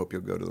it, I hope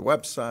you'll go to the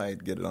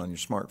website, get it on your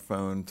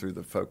smartphone through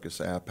the Focus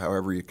app,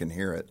 however you can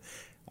hear it.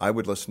 I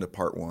would listen to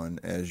part one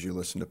as you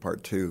listen to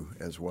part two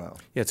as well.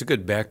 Yeah, it's a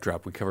good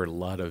backdrop. We covered a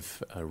lot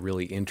of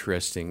really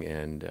interesting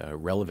and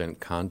relevant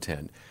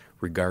content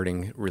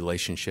regarding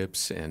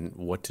relationships and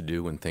what to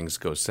do when things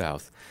go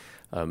south.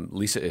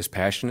 Lisa is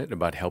passionate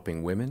about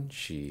helping women.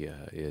 She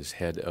is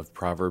head of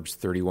Proverbs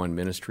 31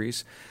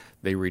 Ministries.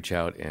 They reach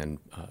out and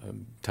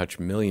touch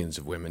millions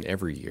of women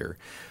every year.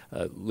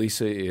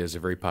 Lisa is a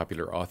very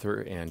popular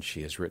author, and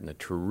she has written a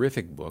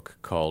terrific book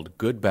called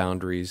Good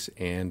Boundaries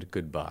and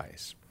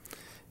Goodbyes.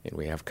 And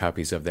we have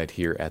copies of that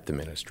here at the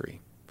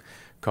ministry.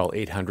 Call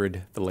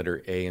 800, the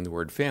letter A in the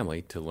word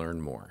family, to learn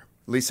more.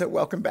 Lisa,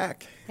 welcome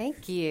back.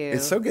 Thank you.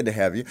 It's so good to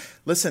have you.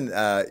 Listen,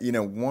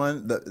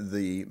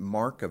 the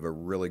mark of a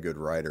really good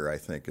writer, I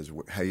think, is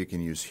how you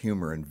can use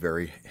humor in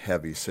very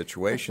heavy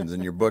situations.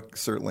 And your book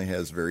certainly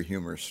has very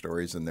humorous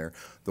stories in there.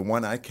 The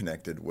one I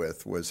connected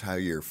with was how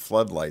your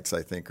floodlights,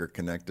 I think, are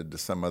connected to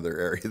some other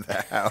area of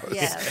the house.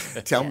 Yes.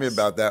 Tell me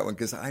about that one,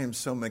 because I am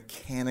so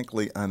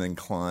mechanically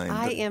uninclined.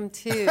 I am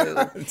too.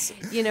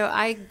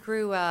 I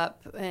grew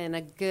up in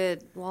a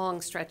good long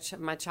stretch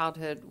of my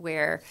childhood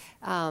where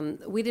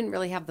we didn't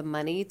really have the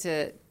money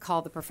to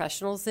call the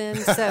professionals in.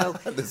 So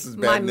This is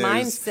my bad news.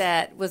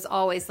 mindset was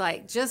always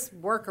like, just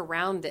work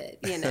around it,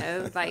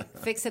 like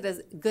fix it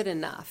as good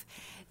enough.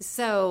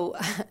 So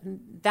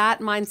that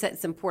mindset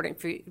is important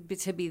for you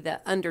to be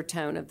the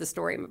undertone of the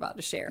story I'm about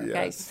to share.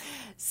 Okay. Yes.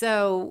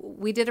 So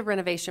we did a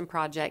renovation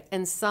project,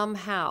 and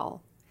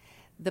somehow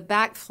the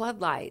back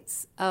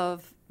floodlights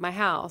of my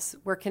house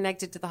were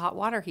connected to the hot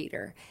water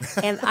heater.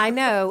 And I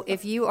know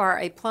if you are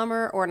a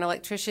plumber or an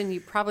electrician, you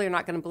probably are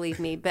not going to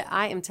believe me, but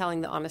I am telling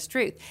the honest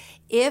truth.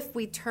 If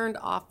we turned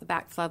off the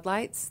back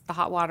floodlights, the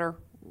hot water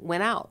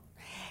went out.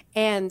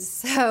 And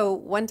so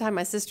one time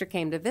my sister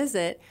came to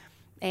visit,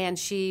 and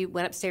she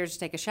went upstairs to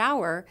take a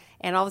shower,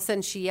 and all of a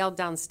sudden she yelled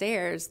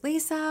downstairs,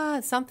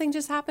 "Lisa, something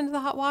just happened to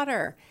the hot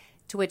water."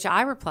 To which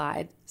I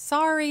replied,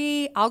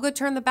 "Sorry, I'll go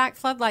turn the back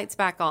floodlights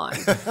back on."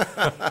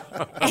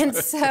 And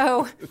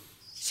so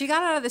she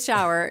got out of the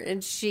shower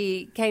and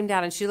she came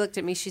down and she looked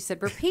at me. She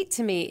said, "Repeat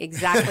to me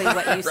exactly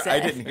what you said." I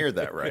didn't hear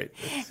that right.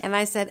 And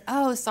I said,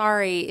 "Oh,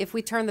 sorry. If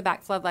we turn the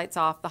back floodlights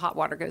off, the hot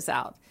water goes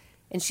out."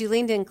 And she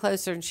leaned in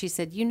closer and she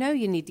said, "You know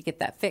you need to get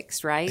that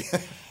fixed, right?"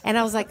 And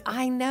I was like,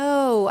 "I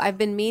know. I've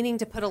been meaning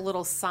to put a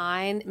little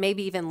sign,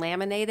 maybe even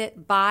laminate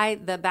it by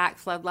the back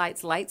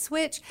floodlights light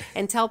switch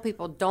and tell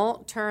people,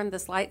 don't turn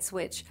this light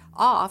switch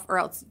off or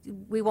else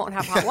we won't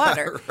have hot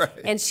water." Right.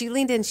 And she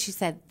leaned in and she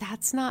said,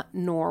 "That's not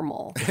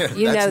normal. You That's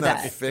know not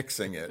that."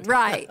 fixing it.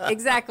 Right,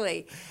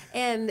 exactly.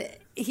 And,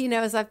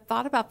 as I've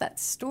thought about that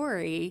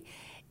story,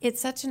 it's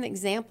such an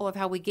example of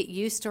how we get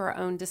used to our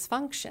own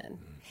dysfunction.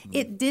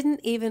 It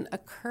didn't even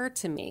occur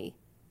to me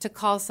to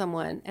call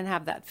someone and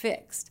have that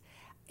fixed.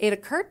 It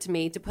occurred to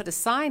me to put a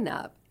sign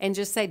up and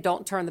just say,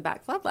 "Don't turn the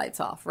back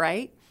floodlights off,"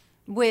 right?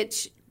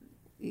 Which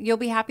you'll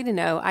be happy to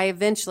know, I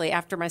eventually,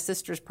 after my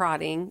sister's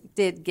prodding,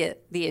 did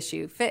get the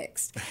issue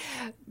fixed.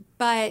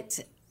 But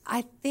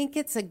I think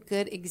it's a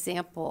good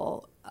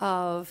example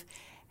of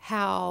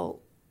how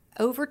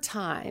over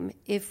time,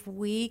 if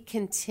we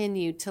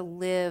continue to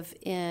live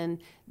in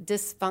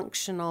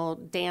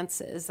dysfunctional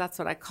dances, that's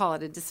what I call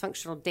it, a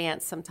dysfunctional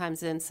dance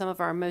sometimes in some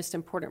of our most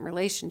important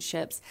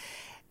relationships,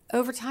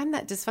 over time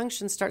that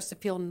dysfunction starts to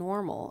feel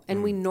normal,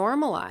 and we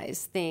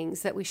normalize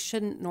things that we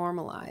shouldn't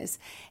normalize,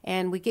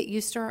 and we get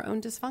used to our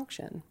own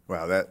dysfunction.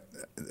 Wow,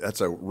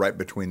 that's a right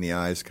between the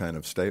eyes kind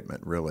of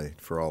statement, really,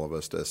 for all of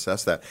us to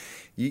assess that.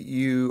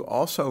 You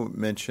also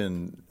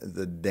mentioned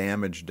the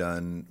damage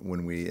done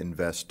when we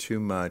invest too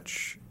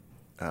much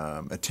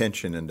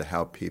attention into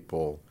how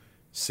people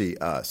see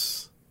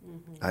us.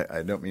 Mm-hmm.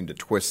 I don't mean to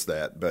twist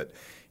that, but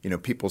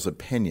people's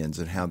opinions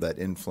and how that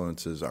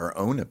influences our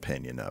own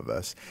opinion of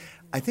us.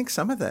 I think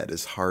some of that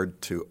is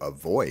hard to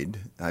avoid.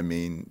 I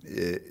mean,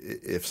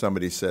 if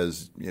somebody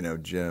says,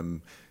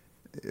 Jim,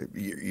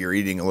 you're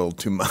eating a little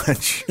too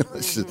much,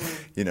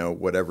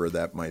 whatever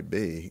that might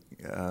be,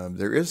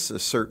 there is a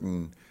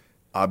certain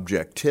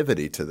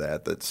objectivity to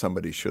that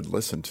somebody should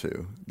listen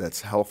to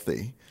that's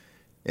healthy,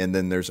 and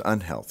then there's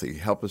unhealthy.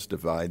 Help us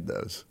divide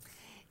those.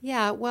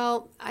 Yeah,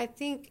 well, I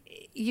think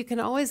you can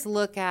always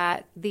look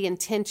at the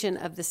intention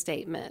of the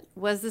statement.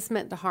 Was this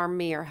meant to harm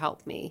me or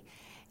help me?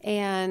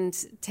 And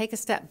take a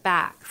step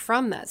back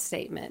from that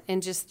statement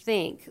and just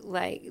think,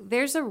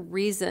 there's a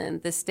reason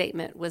this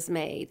statement was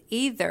made.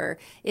 Either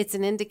it's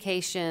an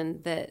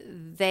indication that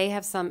they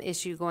have some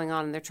issue going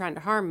on and they're trying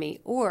to harm me,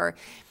 or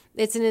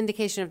it's an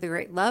indication of the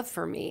great love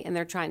for me and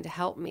they're trying to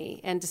help me.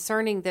 And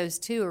discerning those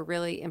two are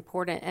really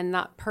important, and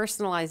not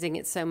personalizing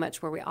it so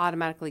much where we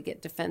automatically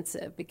get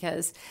defensive,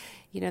 because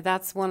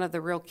that's one of the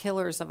real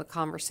killers of a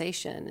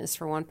conversation, is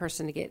for one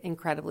person to get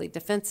incredibly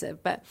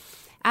defensive. But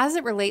as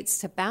it relates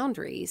to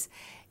boundaries,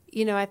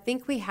 I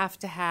think we have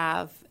to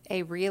have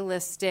a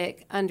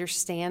realistic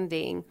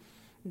understanding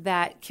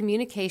that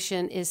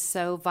communication is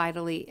so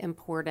vitally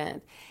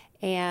important.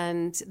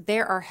 And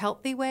there are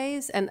healthy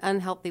ways and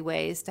unhealthy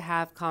ways to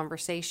have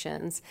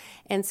conversations.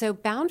 And so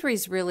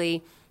boundaries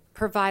really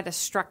provide a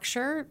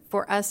structure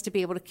for us to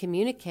be able to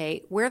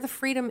communicate where the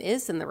freedom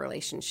is in the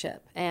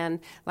relationship. And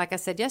like I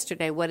said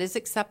yesterday, what is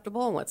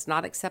acceptable and what's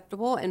not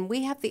acceptable. And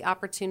we have the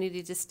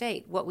opportunity to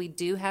state what we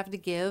do have to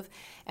give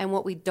and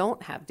what we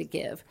don't have to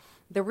give.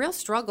 The real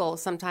struggle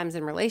sometimes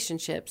in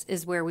relationships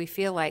is where we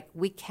feel like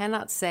we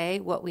cannot say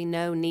what we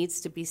know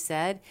needs to be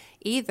said,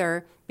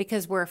 either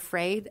because we're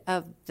afraid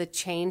of the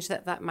change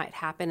that might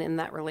happen in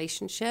that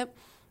relationship.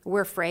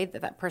 We're afraid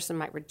that person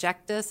might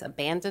reject us,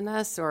 abandon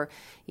us, or,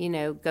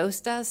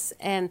 ghost us.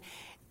 And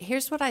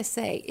here's what I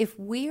say. If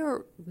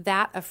we're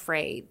that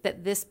afraid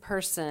that this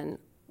person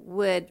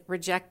would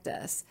reject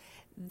us,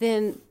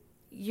 then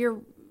you're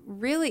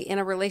really in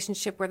a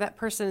relationship where that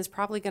person is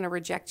probably going to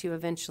reject you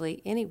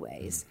eventually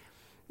anyways.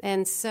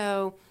 And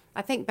so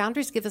I think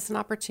boundaries give us an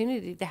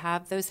opportunity to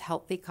have those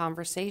healthy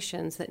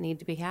conversations that need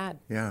to be had.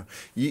 Yeah.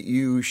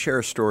 You share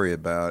a story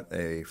about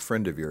a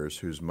friend of yours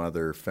whose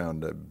mother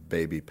found a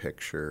baby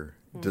picture.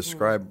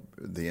 Describe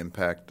the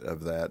impact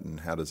of that,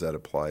 and how does that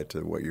apply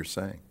to what you're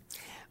saying?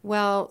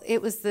 Well,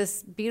 it was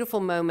this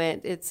beautiful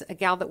moment. It's a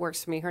gal that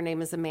works for me. Her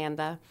name is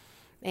Amanda.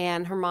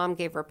 And her mom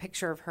gave her a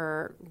picture of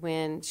her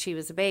when she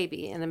was a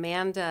baby. And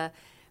Amanda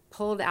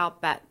pulled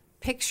out that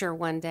picture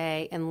one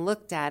day and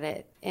looked at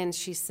it, and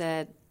she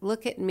said,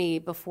 "Look at me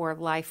before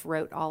life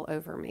wrote all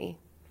over me."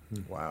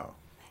 Wow.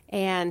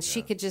 And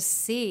she could just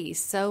see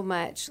so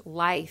much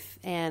life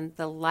and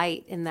the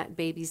light in that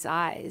baby's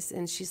eyes.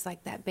 And she's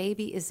like, that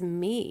baby is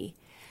me.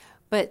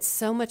 But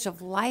so much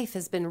of life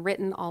has been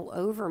written all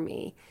over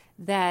me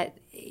that,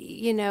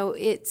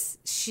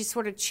 she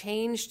sort of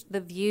changed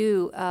the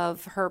view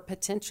of her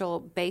potential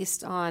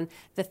based on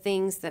the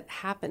things that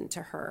happened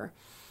to her.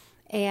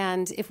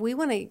 And if we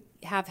want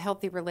to have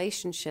healthy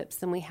relationships,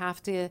 then we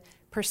have to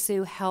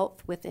pursue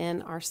health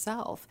within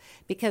ourselves,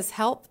 because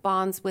health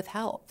bonds with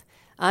health.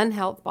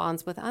 Unhealth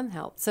bonds with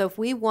unhealth. So if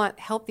we want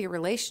healthy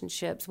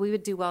relationships, we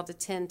would do well to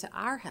tend to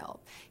our health,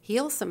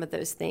 heal some of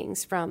those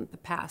things from the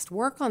past,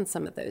 work on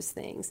some of those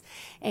things,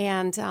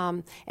 and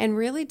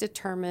really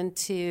determine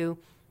to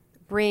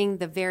bring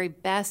the very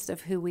best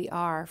of who we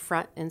are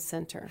front and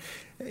center.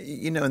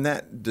 In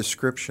that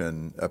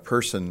description, a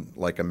person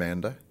like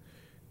Amanda,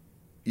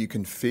 you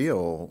can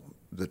feel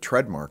the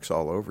tread marks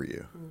all over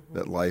you,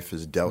 that life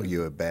has dealt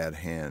you a bad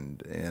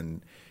hand,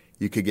 and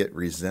you could get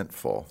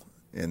resentful,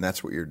 and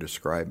that's what you're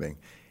describing.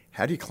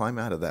 How do you climb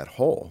out of that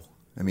hole?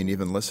 I mean,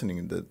 even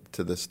listening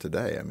to this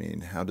today,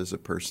 how does a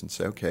person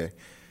say, okay,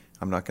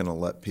 I'm not going to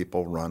let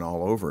people run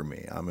all over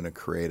me. I'm going to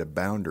create a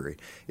boundary.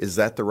 Is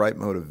that the right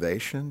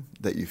motivation,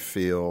 that you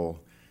feel,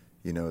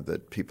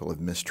 that people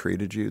have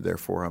mistreated you,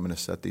 therefore I'm going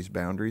to set these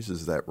boundaries?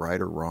 Is that right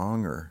or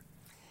wrong, or?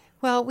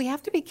 Well, we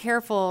have to be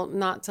careful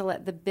not to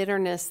let the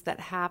bitterness that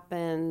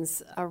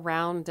happens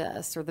around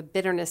us, or the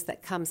bitterness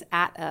that comes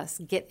at us,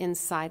 get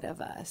inside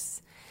of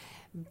us.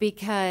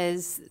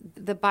 Because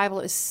the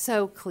Bible is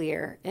so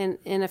clear. In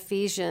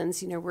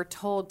Ephesians, we're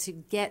told to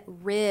get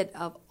rid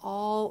of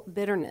all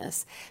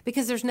bitterness,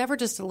 because there's never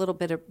just a little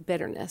bit of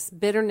bitterness.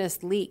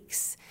 Bitterness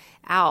leaks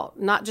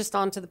out, not just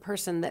onto the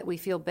person that we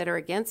feel bitter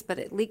against, but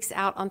it leaks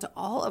out onto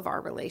all of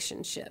our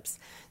relationships.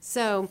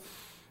 So,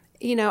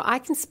 I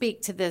can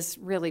speak to this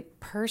really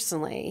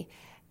personally.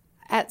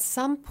 At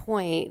some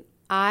point,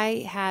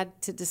 I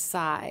had to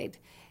decide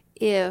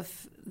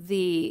if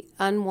the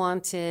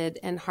unwanted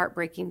and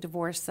heartbreaking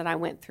divorce that I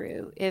went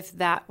through, if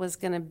that was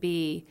going to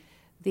be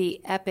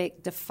the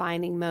epic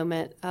defining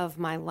moment of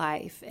my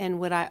life, and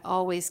would I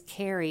always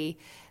carry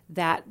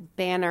that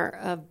banner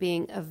of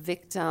being a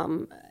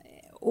victim,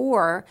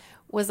 or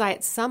was I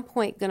at some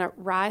point going to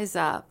rise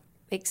up,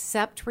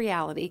 accept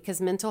reality, because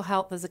mental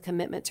health is a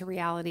commitment to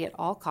reality at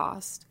all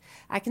cost.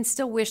 I can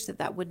still wish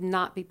that would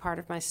not be part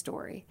of my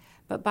story.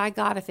 But by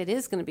God, if it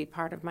is going to be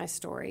part of my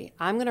story,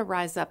 I'm going to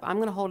rise up. I'm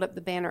going to hold up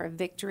the banner of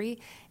victory,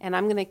 and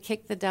I'm going to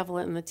kick the devil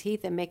in the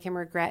teeth and make him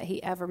regret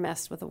he ever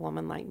messed with a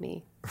woman like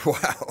me.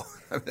 Wow,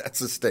 that's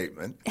a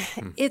statement.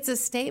 It's a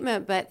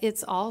statement, but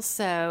it's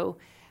also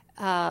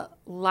a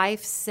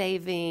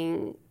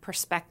life-saving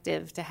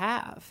perspective to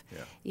have.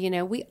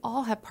 Yeah. We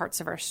all have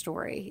parts of our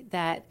story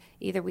that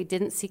either we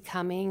didn't see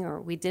coming, or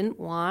we didn't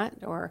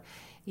want, or,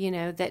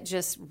 that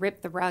just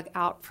ripped the rug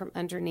out from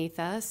underneath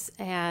us.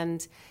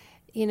 And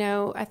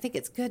I think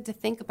it's good to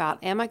think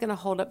about, am I going to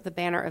hold up the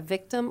banner of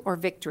victim or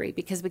victory?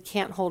 Because we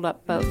can't hold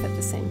up both at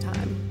the same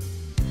time.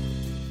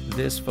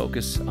 This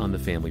Focus on the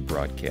Family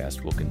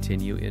broadcast will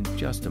continue in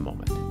just a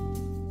moment.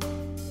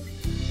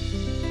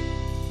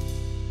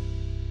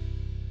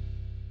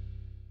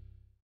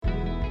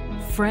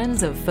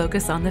 Friends of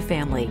Focus on the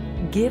Family,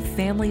 give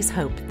families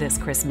hope this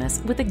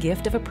Christmas with a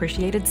gift of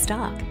appreciated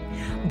stock.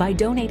 By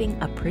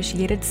donating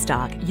appreciated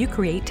stock, you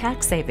create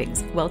tax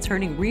savings while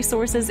turning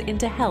resources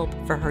into help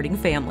for hurting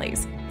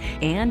families.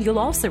 And you'll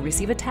also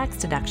receive a tax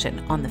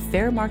deduction on the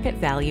fair market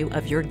value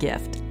of your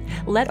gift.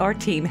 Let our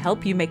team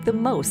help you make the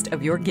most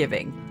of your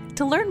giving.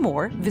 To learn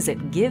more,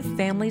 visit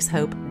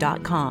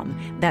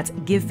GiveFamiliesHope.com. That's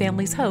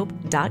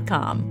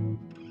GiveFamiliesHope.com.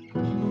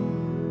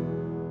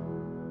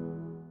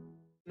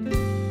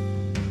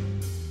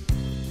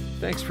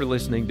 Thanks for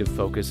listening to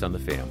Focus on the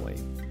Family.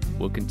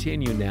 We'll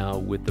continue now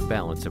with the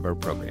balance of our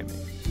programming.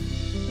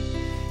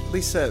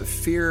 Lisa,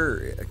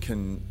 fear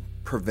can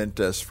prevent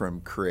us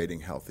from creating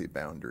healthy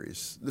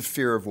boundaries. The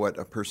fear of what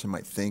a person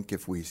might think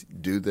if we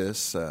do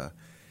this.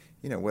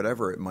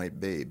 whatever it might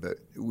be. But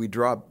we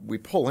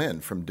pull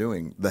in from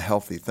doing the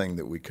healthy thing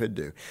that we could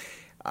do.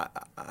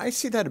 I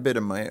see that a bit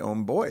in my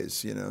own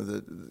boys.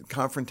 The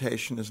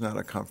confrontation is not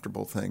a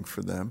comfortable thing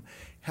for them.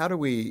 How do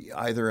we,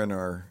 either in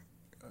our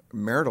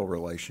marital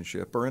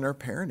relationship or in our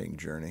parenting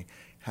journey,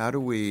 how do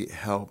we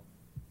help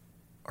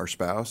our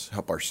spouse,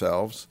 help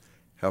ourselves,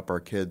 help our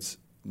kids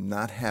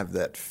not have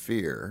that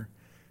fear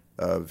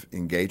of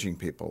engaging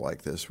people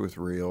like this with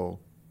real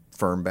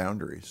firm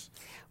boundaries?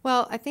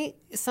 Well, I think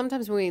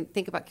sometimes when we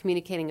think about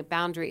communicating a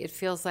boundary, it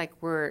feels like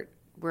we're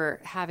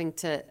having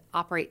to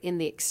operate in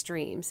the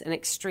extremes, and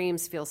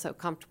extremes feel so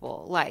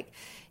comfortable. Like,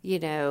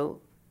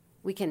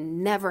 we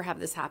can never have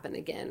this happen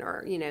again,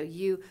 or,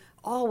 you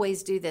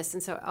always do this.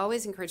 And so I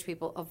always encourage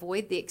people,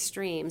 avoid the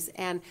extremes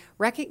and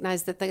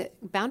recognize that the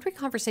boundary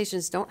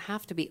conversations don't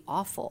have to be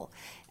awful.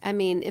 I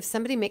mean, if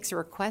somebody makes a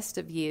request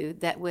of you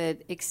that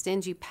would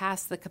extend you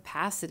past the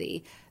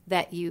capacity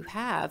that you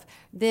have,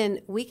 then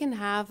we can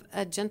have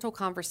a gentle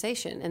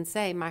conversation and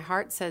say, my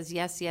heart says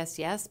yes, yes,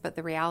 yes, but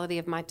the reality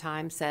of my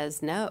time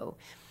says no.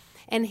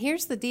 And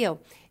here's the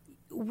deal.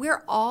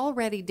 We're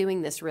already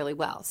doing this really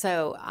well.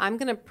 So I'm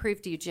going to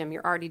prove to you, Jim,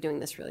 you're already doing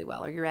this really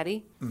well. Are you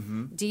ready?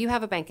 Mm-hmm. Do you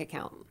have a bank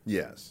account?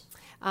 Yes.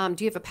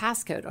 Do you have a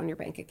passcode on your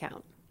bank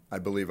account? I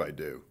believe I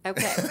do.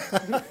 Okay.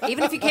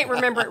 Even if you can't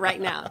remember it right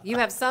now, you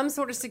have some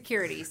sort of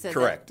security so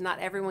Correct. that not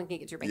everyone can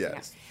get your bank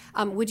Yes.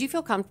 account. Would you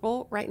feel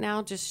comfortable right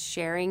now just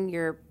sharing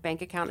your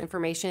bank account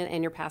information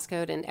and your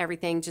passcode and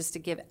everything just to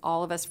give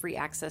all of us free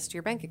access to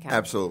your bank account?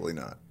 Absolutely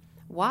not.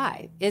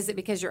 Why? Is it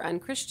because you're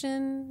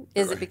unchristian?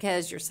 Is it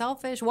because you're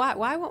selfish? Why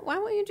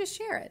won't you just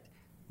share it?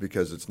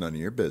 Because it's none of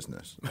your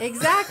business.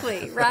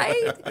 Exactly,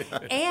 right?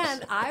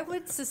 And I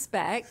would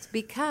suspect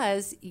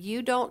because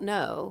you don't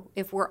know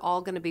if we're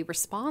all going to be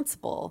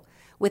responsible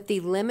with the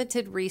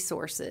limited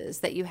resources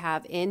that you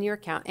have in your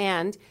account,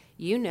 and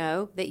you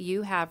know that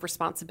you have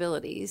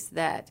responsibilities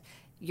that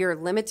your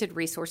limited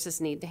resources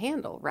need to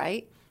handle,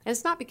 right? And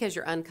it's not because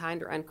you're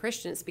unkind or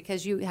unchristian, it's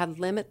because you have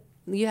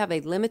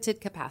a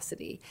limited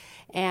capacity,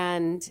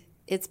 and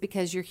it's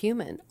because you're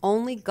human.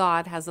 Only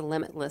God has a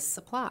limitless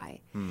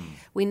supply.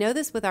 We know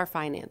this with our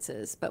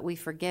finances, but we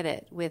forget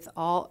it with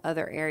all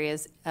other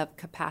areas of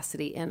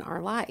capacity in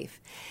our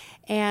life.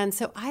 And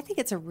so I think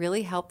it's a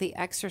really healthy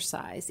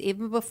exercise,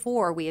 even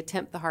before we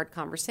attempt the hard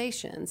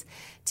conversations,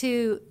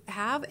 to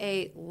have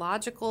a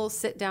logical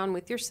sit down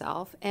with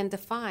yourself and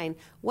define,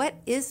 what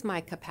is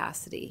my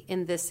capacity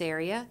in this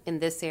area, in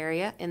this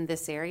area, in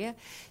this area,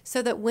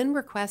 so that when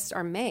requests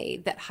are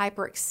made that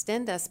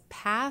hyperextend us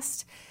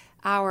past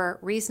our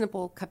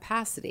reasonable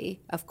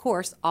capacity, of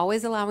course,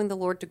 always allowing the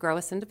Lord to grow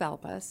us and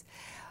develop us,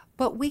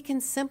 but we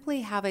can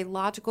simply have a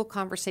logical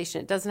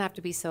conversation. It doesn't have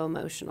to be so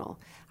emotional.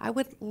 I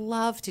would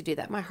love to do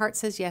that. My heart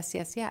says yes,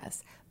 yes,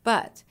 yes.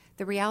 But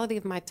the reality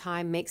of my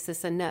time makes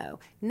this a no.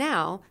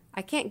 Now,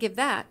 I can't give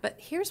that, but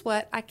here's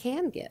what I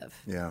can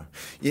give. Yeah.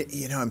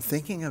 I'm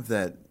thinking of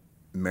that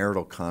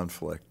marital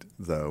conflict,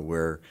 though,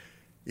 where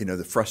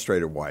the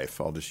frustrated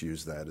wife, I'll just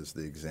use that as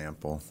the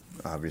example.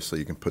 Obviously,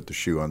 you can put the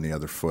shoe on the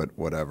other foot,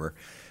 whatever.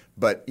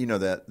 But,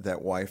 that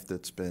wife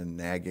that's been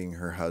nagging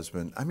her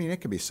husband, it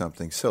could be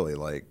something silly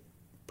like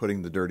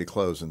putting the dirty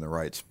clothes in the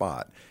right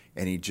spot.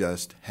 And he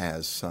just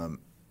has some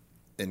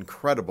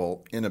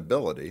incredible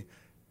inability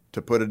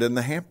to put it in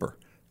the hamper.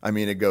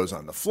 It goes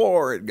on the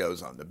floor, it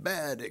goes on the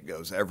bed, it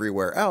goes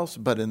everywhere else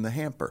but in the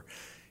hamper.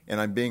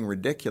 And I'm being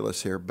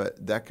ridiculous here,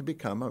 but that could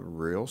become a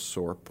real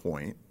sore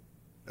point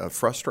of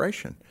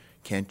frustration.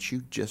 Can't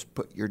you just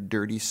put your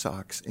dirty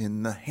socks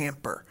in the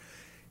hamper?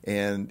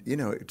 And,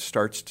 it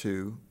starts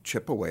to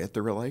chip away at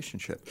the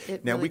relationship.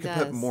 Now, really we can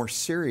does. put more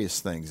serious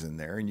things in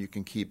there, and you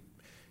can keep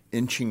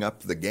inching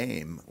up the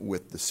game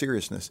with the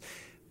seriousness.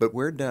 But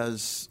where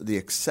does the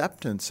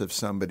acceptance of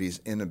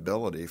somebody's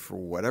inability, for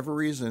whatever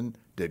reason,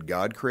 did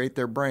God create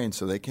their brain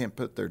so they can't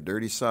put their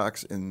dirty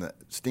socks in the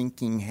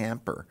stinking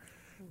hamper?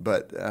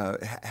 But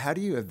how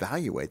do you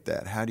evaluate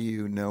that? How do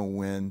you know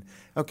when,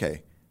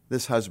 okay,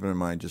 this husband of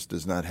mine just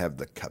does not have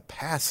the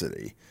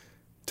capacity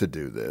to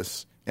do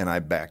this, and I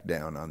back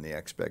down on the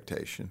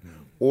expectation,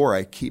 or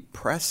I keep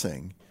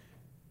pressing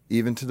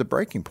even to the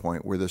breaking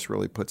point where this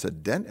really puts a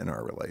dent in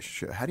our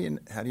relationship? How do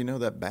you know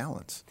that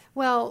balance?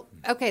 Well,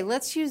 okay,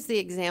 let's use the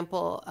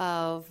example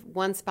of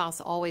one spouse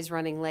always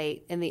running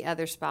late and the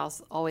other spouse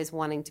always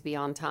wanting to be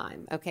on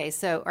time. Okay,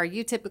 so are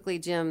you typically,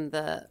 Jim,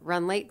 the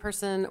run late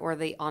person or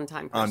the on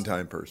time person? On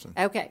time person.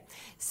 Okay,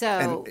 so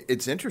and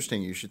it's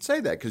interesting you should say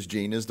that because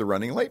Jean is the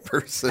running late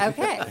person.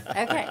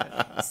 Okay.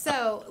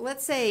 So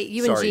let's say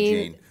you and Sorry, Jean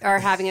Jean. are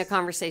having a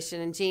conversation,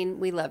 and Jean,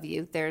 we love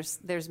you. There's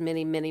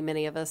many, many,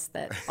 many of us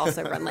that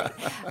also run late.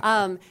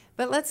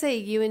 But let's say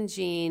you and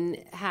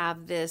Jean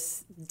have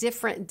this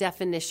different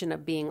definition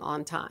of being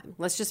on time.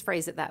 Let's just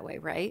phrase it that way,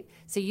 right?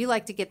 So you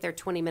like to get there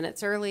 20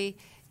 minutes early.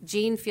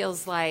 Jean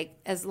feels like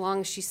as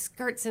long as she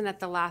skirts in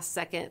at the last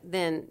second,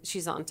 then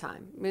she's on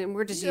time.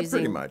 We're just using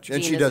pretty much.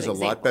 And Jean she as does an a lot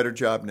example. better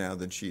job now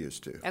than she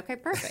used to. Okay,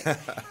 perfect.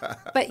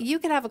 But you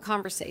could have a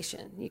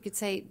conversation. You could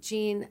say,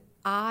 Jean,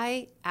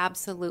 I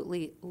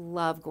absolutely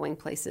love going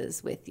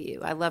places with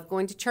you. I love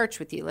going to church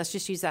with you. Let's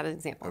just use that as an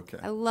example. Okay.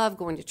 I love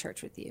going to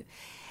church with you.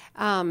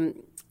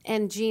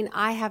 And Jean,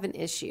 I have an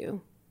issue.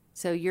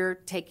 So you're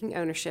taking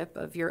ownership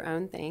of your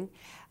own thing.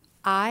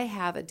 I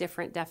have a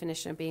different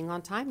definition of being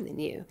on time than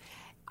you.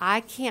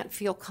 I can't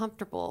feel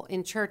comfortable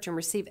in church and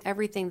receive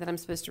everything that I'm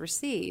supposed to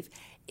receive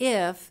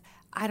if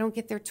I don't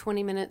get there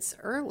 20 minutes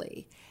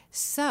early.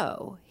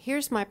 So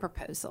here's my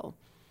proposal.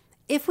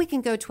 If we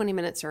can go 20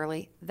 minutes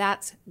early,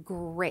 that's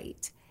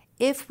great.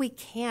 If we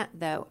can't,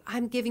 though,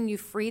 I'm giving you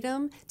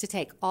freedom to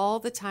take all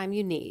the time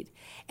you need.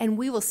 And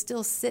we will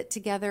still sit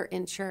together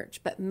in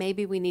church, but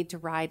maybe we need to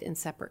ride in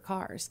separate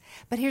cars.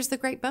 But here's the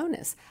great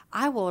bonus.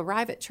 I will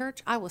arrive at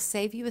church. I will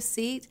save you a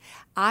seat.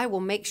 I will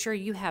make sure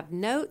you have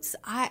notes.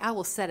 I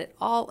will set it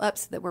all up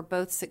so that we're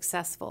both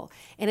successful.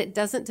 And it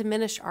doesn't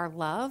diminish our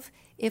love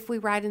if we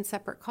ride in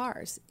separate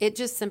cars. It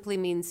just simply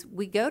means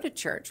we go to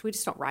church. We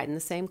just don't ride in the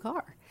same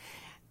car.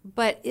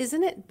 But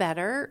isn't it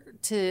better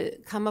to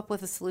come up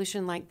with a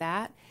solution like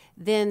that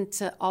than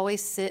to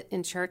always sit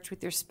in church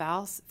with your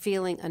spouse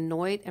feeling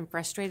annoyed and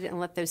frustrated and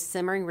let those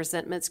simmering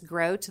resentments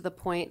grow to the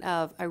point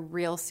of a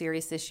real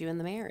serious issue in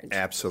the marriage?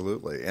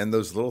 Absolutely. And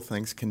those little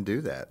things can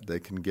do that. They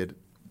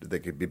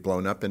could be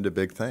blown up into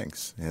big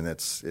things, and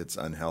it's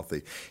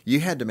unhealthy. You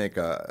had to make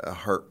a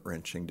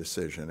heart-wrenching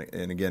decision.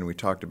 And again, we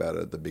talked about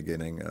it at the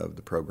beginning of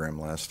the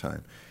program last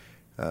time,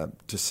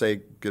 to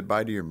say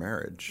goodbye to your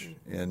marriage.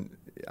 Mm-hmm. And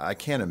I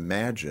can't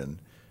imagine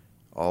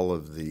all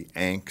of the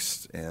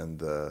angst and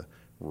the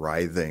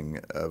writhing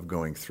of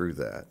going through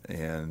that.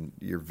 And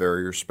you're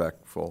very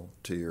respectful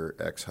to your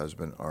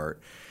ex-husband,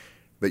 Art.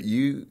 But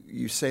you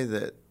say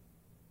that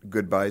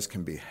goodbyes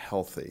can be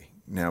healthy.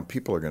 Now,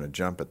 people are going to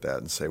jump at that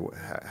and say, well,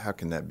 how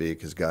can that be?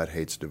 Because God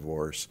hates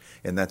divorce.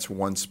 And that's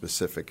one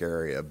specific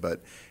area.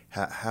 But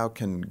how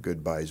can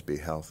goodbyes be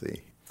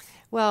healthy?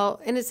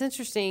 Well, and it's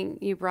interesting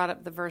you brought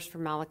up the verse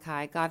from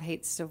Malachi, God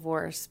hates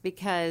divorce,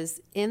 because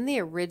in the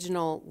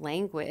original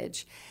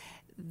language,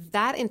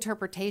 that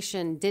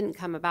interpretation didn't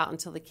come about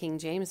until the King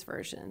James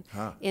Version.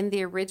 Huh. In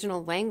the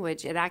original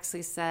language, it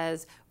actually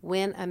says,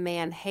 when a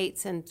man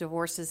hates and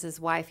divorces his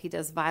wife, he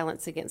does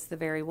violence against the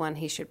very one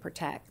he should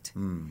protect.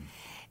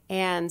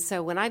 And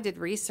so when I did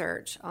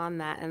research on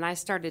that and I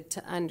started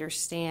to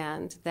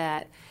understand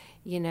that,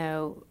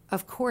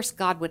 of course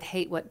God would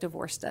hate what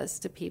divorce does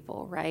to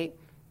people, right?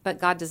 But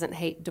God doesn't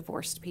hate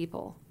divorced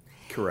people.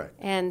 Correct.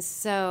 And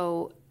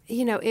so,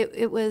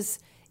 it was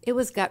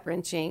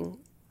gut-wrenching.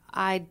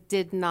 I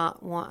did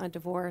not want a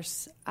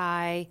divorce.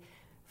 I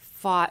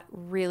fought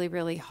really,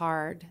 really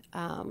hard.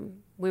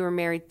 We were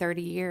married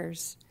 30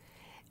 years.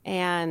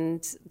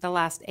 And the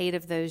last 8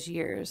 of those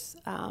years,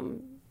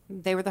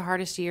 they were the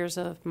hardest years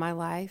of my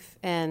life.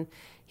 And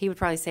he would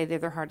probably say they're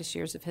the hardest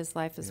years of his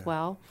life as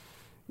well.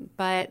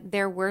 But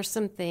there were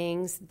some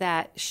things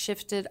that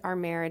shifted our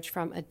marriage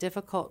from a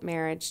difficult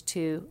marriage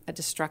to a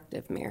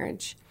destructive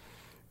marriage.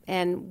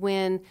 And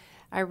when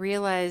I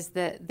realized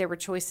that there were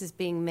choices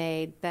being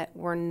made that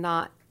were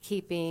not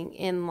keeping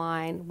in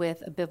line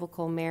with a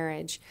biblical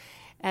marriage,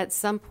 at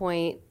some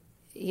point,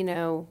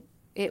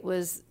 it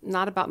was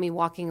not about me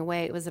walking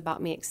away. It was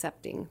about me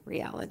accepting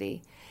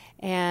reality.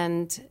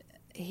 And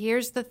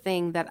here's the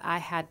thing that I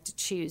had to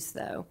choose,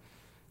 though.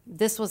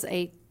 This was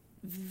a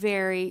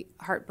very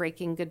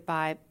heartbreaking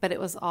goodbye, but it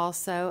was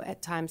also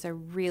at times a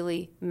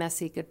really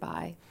messy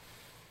goodbye.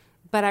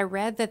 But I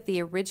read that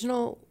the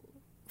original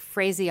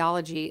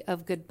phraseology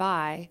of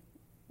goodbye,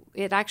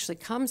 it actually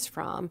comes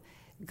from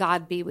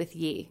God be with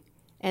ye.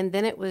 And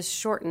then it was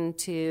shortened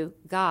to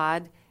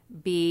God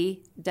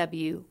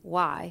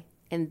B-W-Y.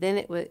 And then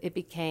it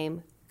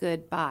became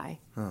goodbye.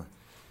 Huh.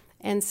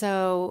 And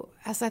so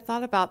as I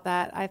thought about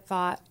that, I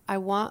thought, I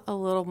want a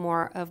little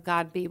more of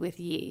God be with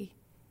ye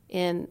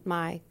in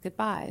my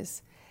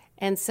goodbyes.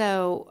 And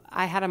so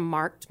I had a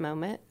marked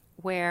moment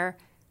where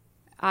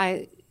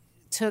I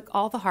took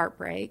all the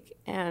heartbreak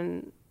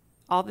and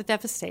all the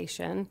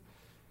devastation,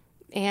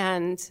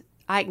 and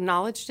I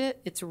acknowledged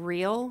it. It's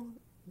real.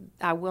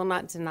 I will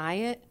not deny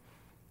it.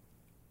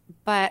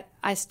 But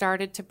I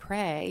started to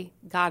pray,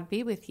 God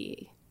be with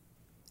ye.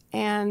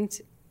 And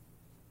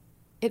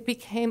it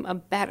became a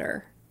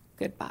better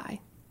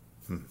goodbye.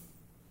 I mean,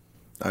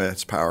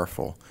 that's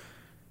powerful.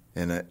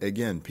 And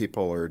again,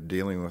 people are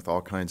dealing with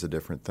all kinds of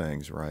different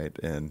things, right?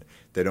 And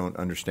they don't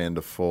understand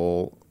the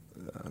full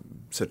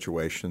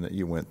situation that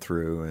you went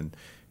through, and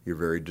you're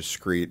very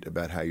discreet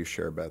about how you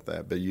share about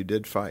that. But you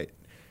did fight,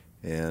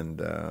 and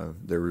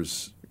there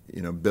was,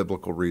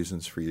 biblical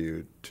reasons for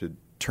you to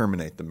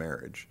terminate the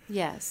marriage.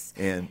 Yes.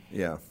 And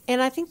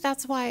I think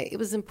that's why it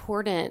was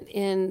important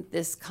in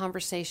this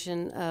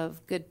conversation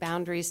of good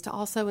boundaries to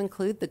also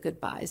include the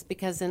goodbyes,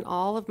 because in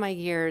all of my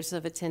years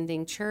of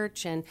attending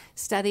church and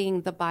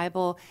studying the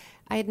Bible,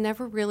 I had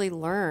never really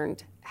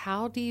learned,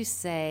 how do you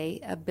say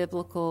a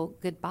biblical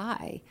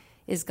goodbye?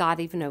 Is God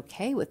even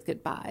okay with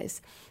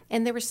goodbyes?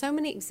 And there were so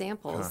many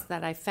examples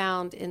that I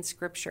found in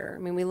Scripture.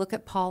 I mean, we look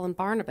at Paul and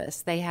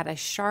Barnabas. They had a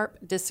sharp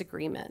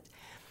disagreement.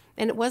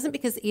 And it wasn't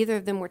because either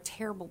of them were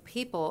terrible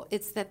people.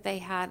 It's that they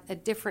had a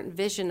different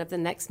vision of the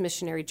next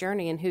missionary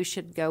journey and who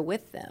should go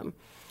with them.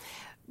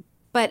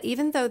 But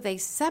even though they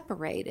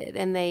separated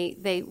and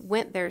they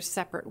went their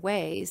separate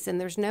ways,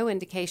 and there's no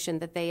indication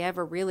that they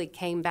ever really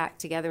came back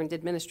together and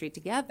did ministry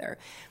together,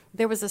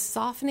 there was a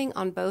softening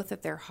on both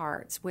of their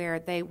hearts where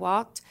they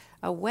walked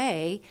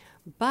away,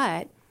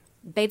 but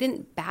they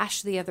didn't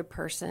bash the other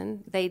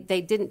person. They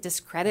didn't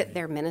discredit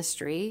their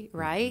ministry,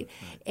 right?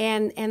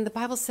 And the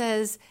Bible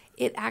says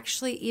it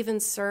actually even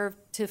served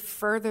to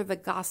further the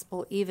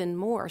gospel even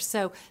more.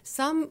 So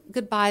some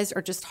goodbyes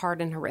are just hard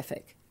and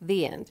horrific,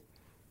 the end.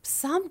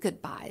 Some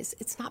goodbyes,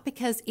 it's not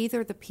because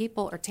either the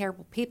people are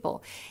terrible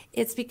people.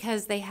 It's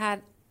because they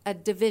had a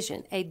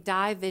division, a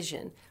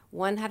division.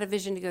 One had a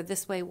vision to go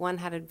this way, one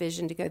had a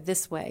vision to go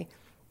this way,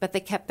 but they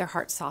kept their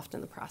hearts soft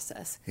in the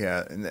process.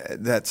 Yeah, and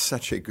that's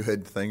such a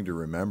good thing to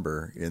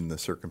remember in the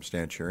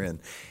circumstance you're in.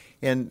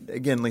 And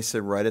again,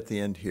 Lisa, right at the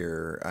end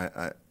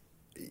here,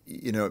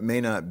 it may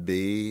not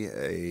be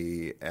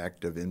an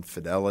act of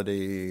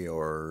infidelity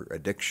or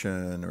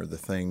addiction or the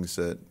things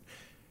that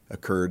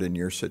occurred in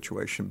your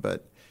situation,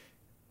 but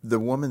the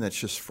woman that's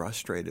just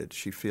frustrated,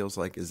 she feels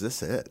like, is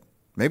this it?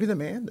 Maybe the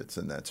man that's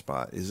in that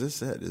spot, is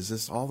this it? Is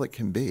this all that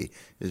can be?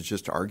 Is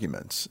just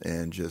arguments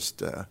and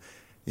just,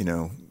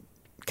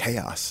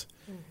 chaos.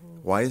 Mm-hmm.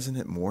 Why isn't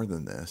it more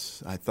than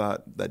this? I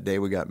thought that day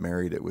we got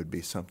married it would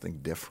be something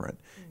different,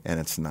 and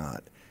it's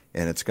not.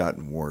 And it's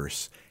gotten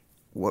worse.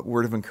 What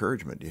word of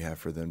encouragement do you have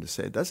for them to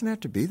say, it doesn't have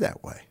to be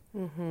that way?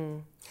 Mm-hmm.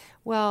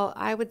 Well,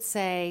 I would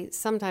say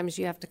sometimes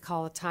you have to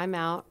call a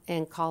timeout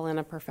and call in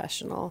a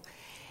professional.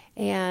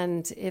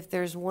 And if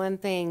there's one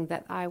thing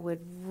that I would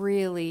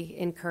really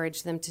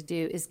encourage them to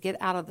do is get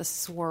out of the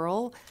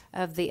swirl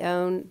of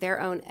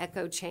their own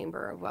echo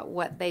chamber about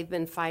what they've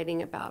been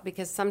fighting about,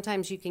 because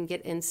sometimes you can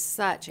get in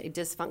such a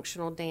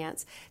dysfunctional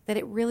dance that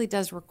it really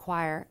does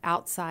require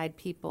outside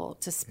people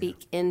to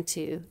speak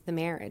into the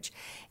marriage.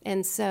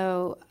 And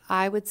so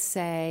I would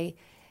say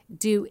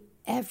do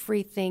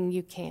everything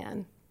you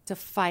can to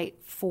fight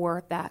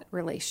for that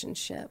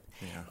relationship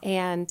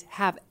and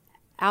have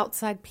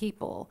outside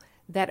people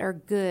that are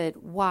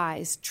good,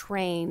 wise,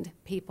 trained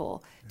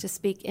people to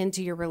speak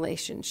into your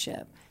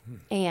relationship.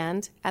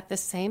 And at the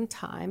same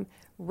time,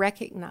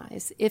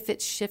 recognize if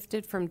it's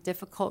shifted from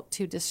difficult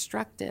to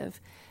destructive,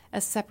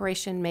 a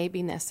separation may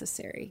be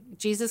necessary.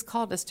 Jesus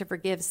called us to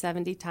forgive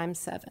 70 times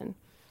 7,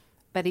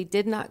 but he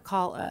did not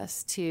call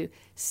us to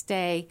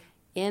stay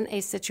in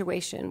a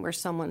situation where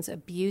someone's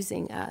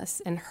abusing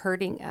us and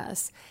hurting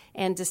us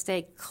and to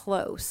stay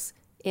close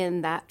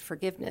in that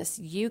forgiveness.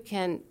 You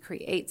can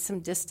create some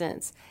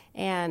distance,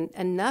 and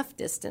enough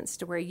distance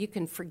to where you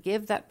can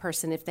forgive that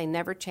person if they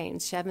never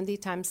change 70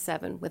 times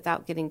 7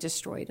 without getting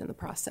destroyed in the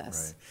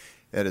process. Right.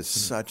 That is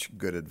such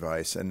good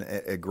advice, and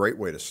a great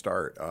way to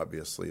start,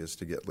 obviously, is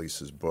to get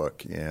Lisa's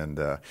book. And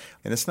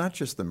it's not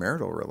just the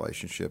marital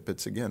relationship.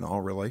 It's, again,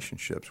 all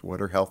relationships.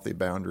 What are healthy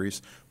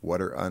boundaries?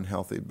 What are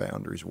unhealthy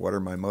boundaries? What are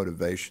my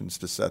motivations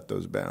to set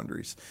those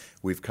boundaries?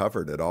 We've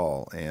covered it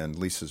all, and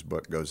Lisa's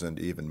book goes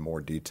into even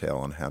more detail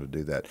on how to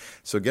do that.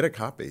 So get a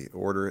copy.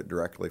 Order it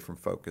directly from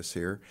Focus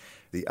here.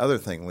 The other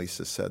thing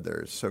Lisa said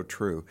there is so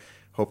true.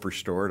 Hope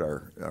Restored,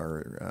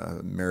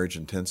 our marriage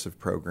intensive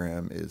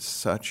program, is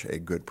such a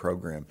good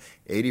program.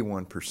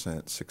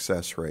 81%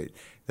 success rate.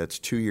 That's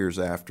 2 years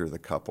after the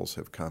couples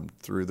have come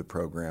through the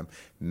program.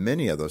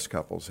 Many of those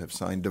couples have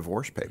signed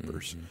divorce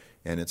papers,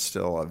 and it's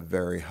still a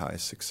very high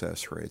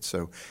success rate.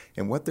 So,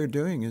 and what they're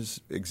doing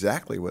is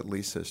exactly what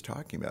Lisa is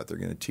talking about. They're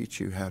going to teach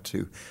you how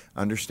to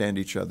understand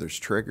each other's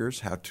triggers,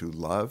 how to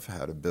love,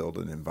 how to build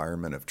an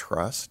environment of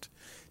trust,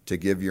 to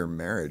give your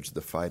marriage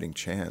the fighting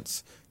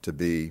chance to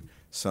be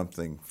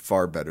something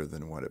far better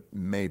than what it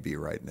may be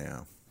right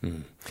now.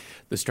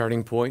 The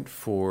starting point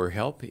for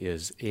help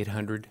is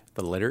 800,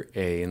 the letter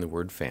A in the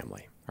word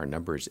family. Our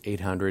number is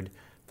 800,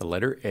 the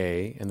letter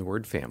A in the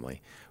word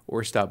family.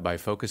 Or stop by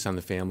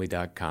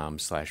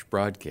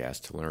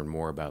focusonthefamily.com/broadcast to learn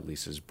more about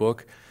Lisa's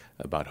book,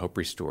 about Hope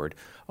Restored.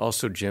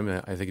 Also, Jim,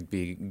 I think it'd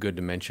be good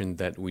to mention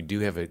that we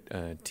do have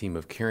a team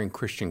of caring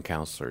Christian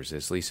counselors.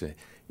 As Lisa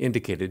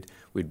indicated,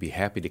 we'd be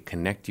happy to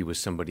connect you with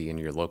somebody in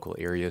your local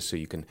area so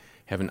you can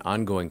have an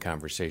ongoing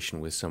conversation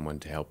with someone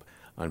to help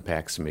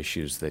unpack some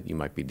issues that you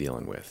might be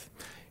dealing with.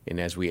 And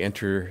as we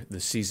enter the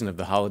season of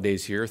the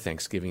holidays here,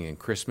 Thanksgiving and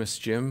Christmas,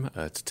 Jim,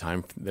 it's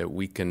time that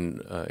we can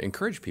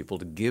encourage people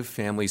to give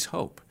families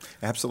hope.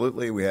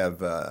 Absolutely. We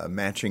have a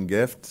matching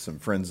gift. Some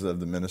friends of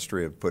the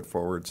ministry have put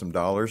forward some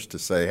dollars to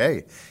say,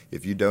 hey,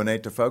 if you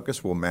donate to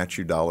Focus, we'll match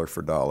you dollar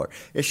for dollar.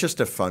 It's just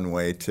a fun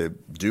way to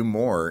do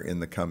more in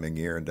the coming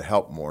year and to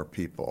help more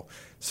people.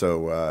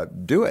 So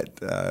do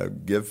it.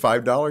 Give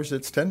 $5,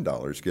 it's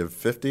 $10. Give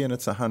 $50, and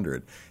it's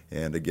 $100.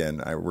 And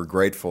again, we're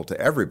grateful to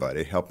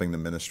everybody helping the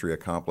ministry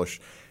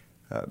accomplish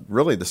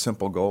really the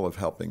simple goal of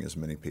helping as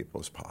many people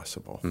as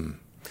possible.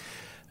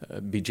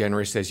 Be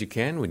generous as you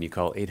can when you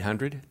call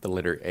 800, the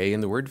letter A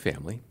in the word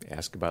family.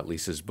 Ask about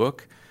Lisa's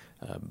book,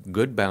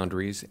 Good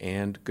Boundaries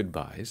and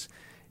Goodbyes.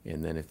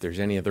 And then if there's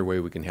any other way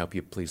we can help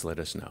you, please let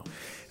us know.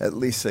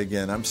 Lisa,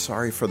 again, I'm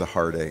sorry for the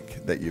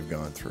heartache that you've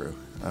gone through.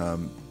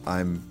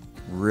 I'm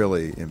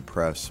really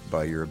impressed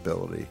by your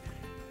ability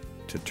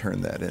to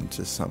turn that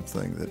into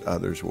something that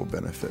others will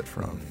benefit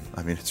from.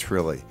 I mean,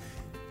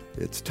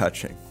 it's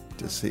touching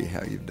to see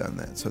how you've done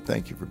that. So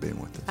thank you for being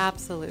with us.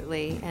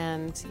 Absolutely.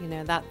 And,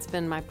 that's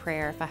been my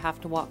prayer. If I have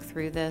to walk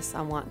through this,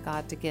 I want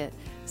God to get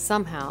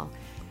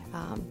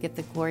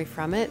the glory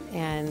from it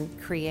and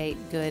create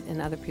good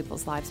in other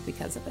people's lives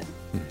because of it.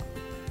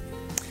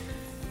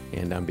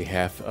 And on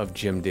behalf of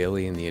Jim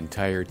Daly and the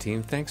entire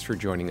team, thanks for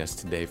joining us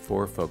today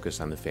for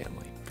Focus on the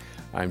Family.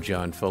 I'm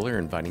John Fuller,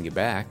 inviting you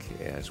back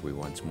as we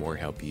once more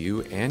help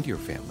you and your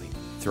family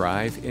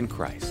thrive in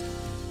Christ.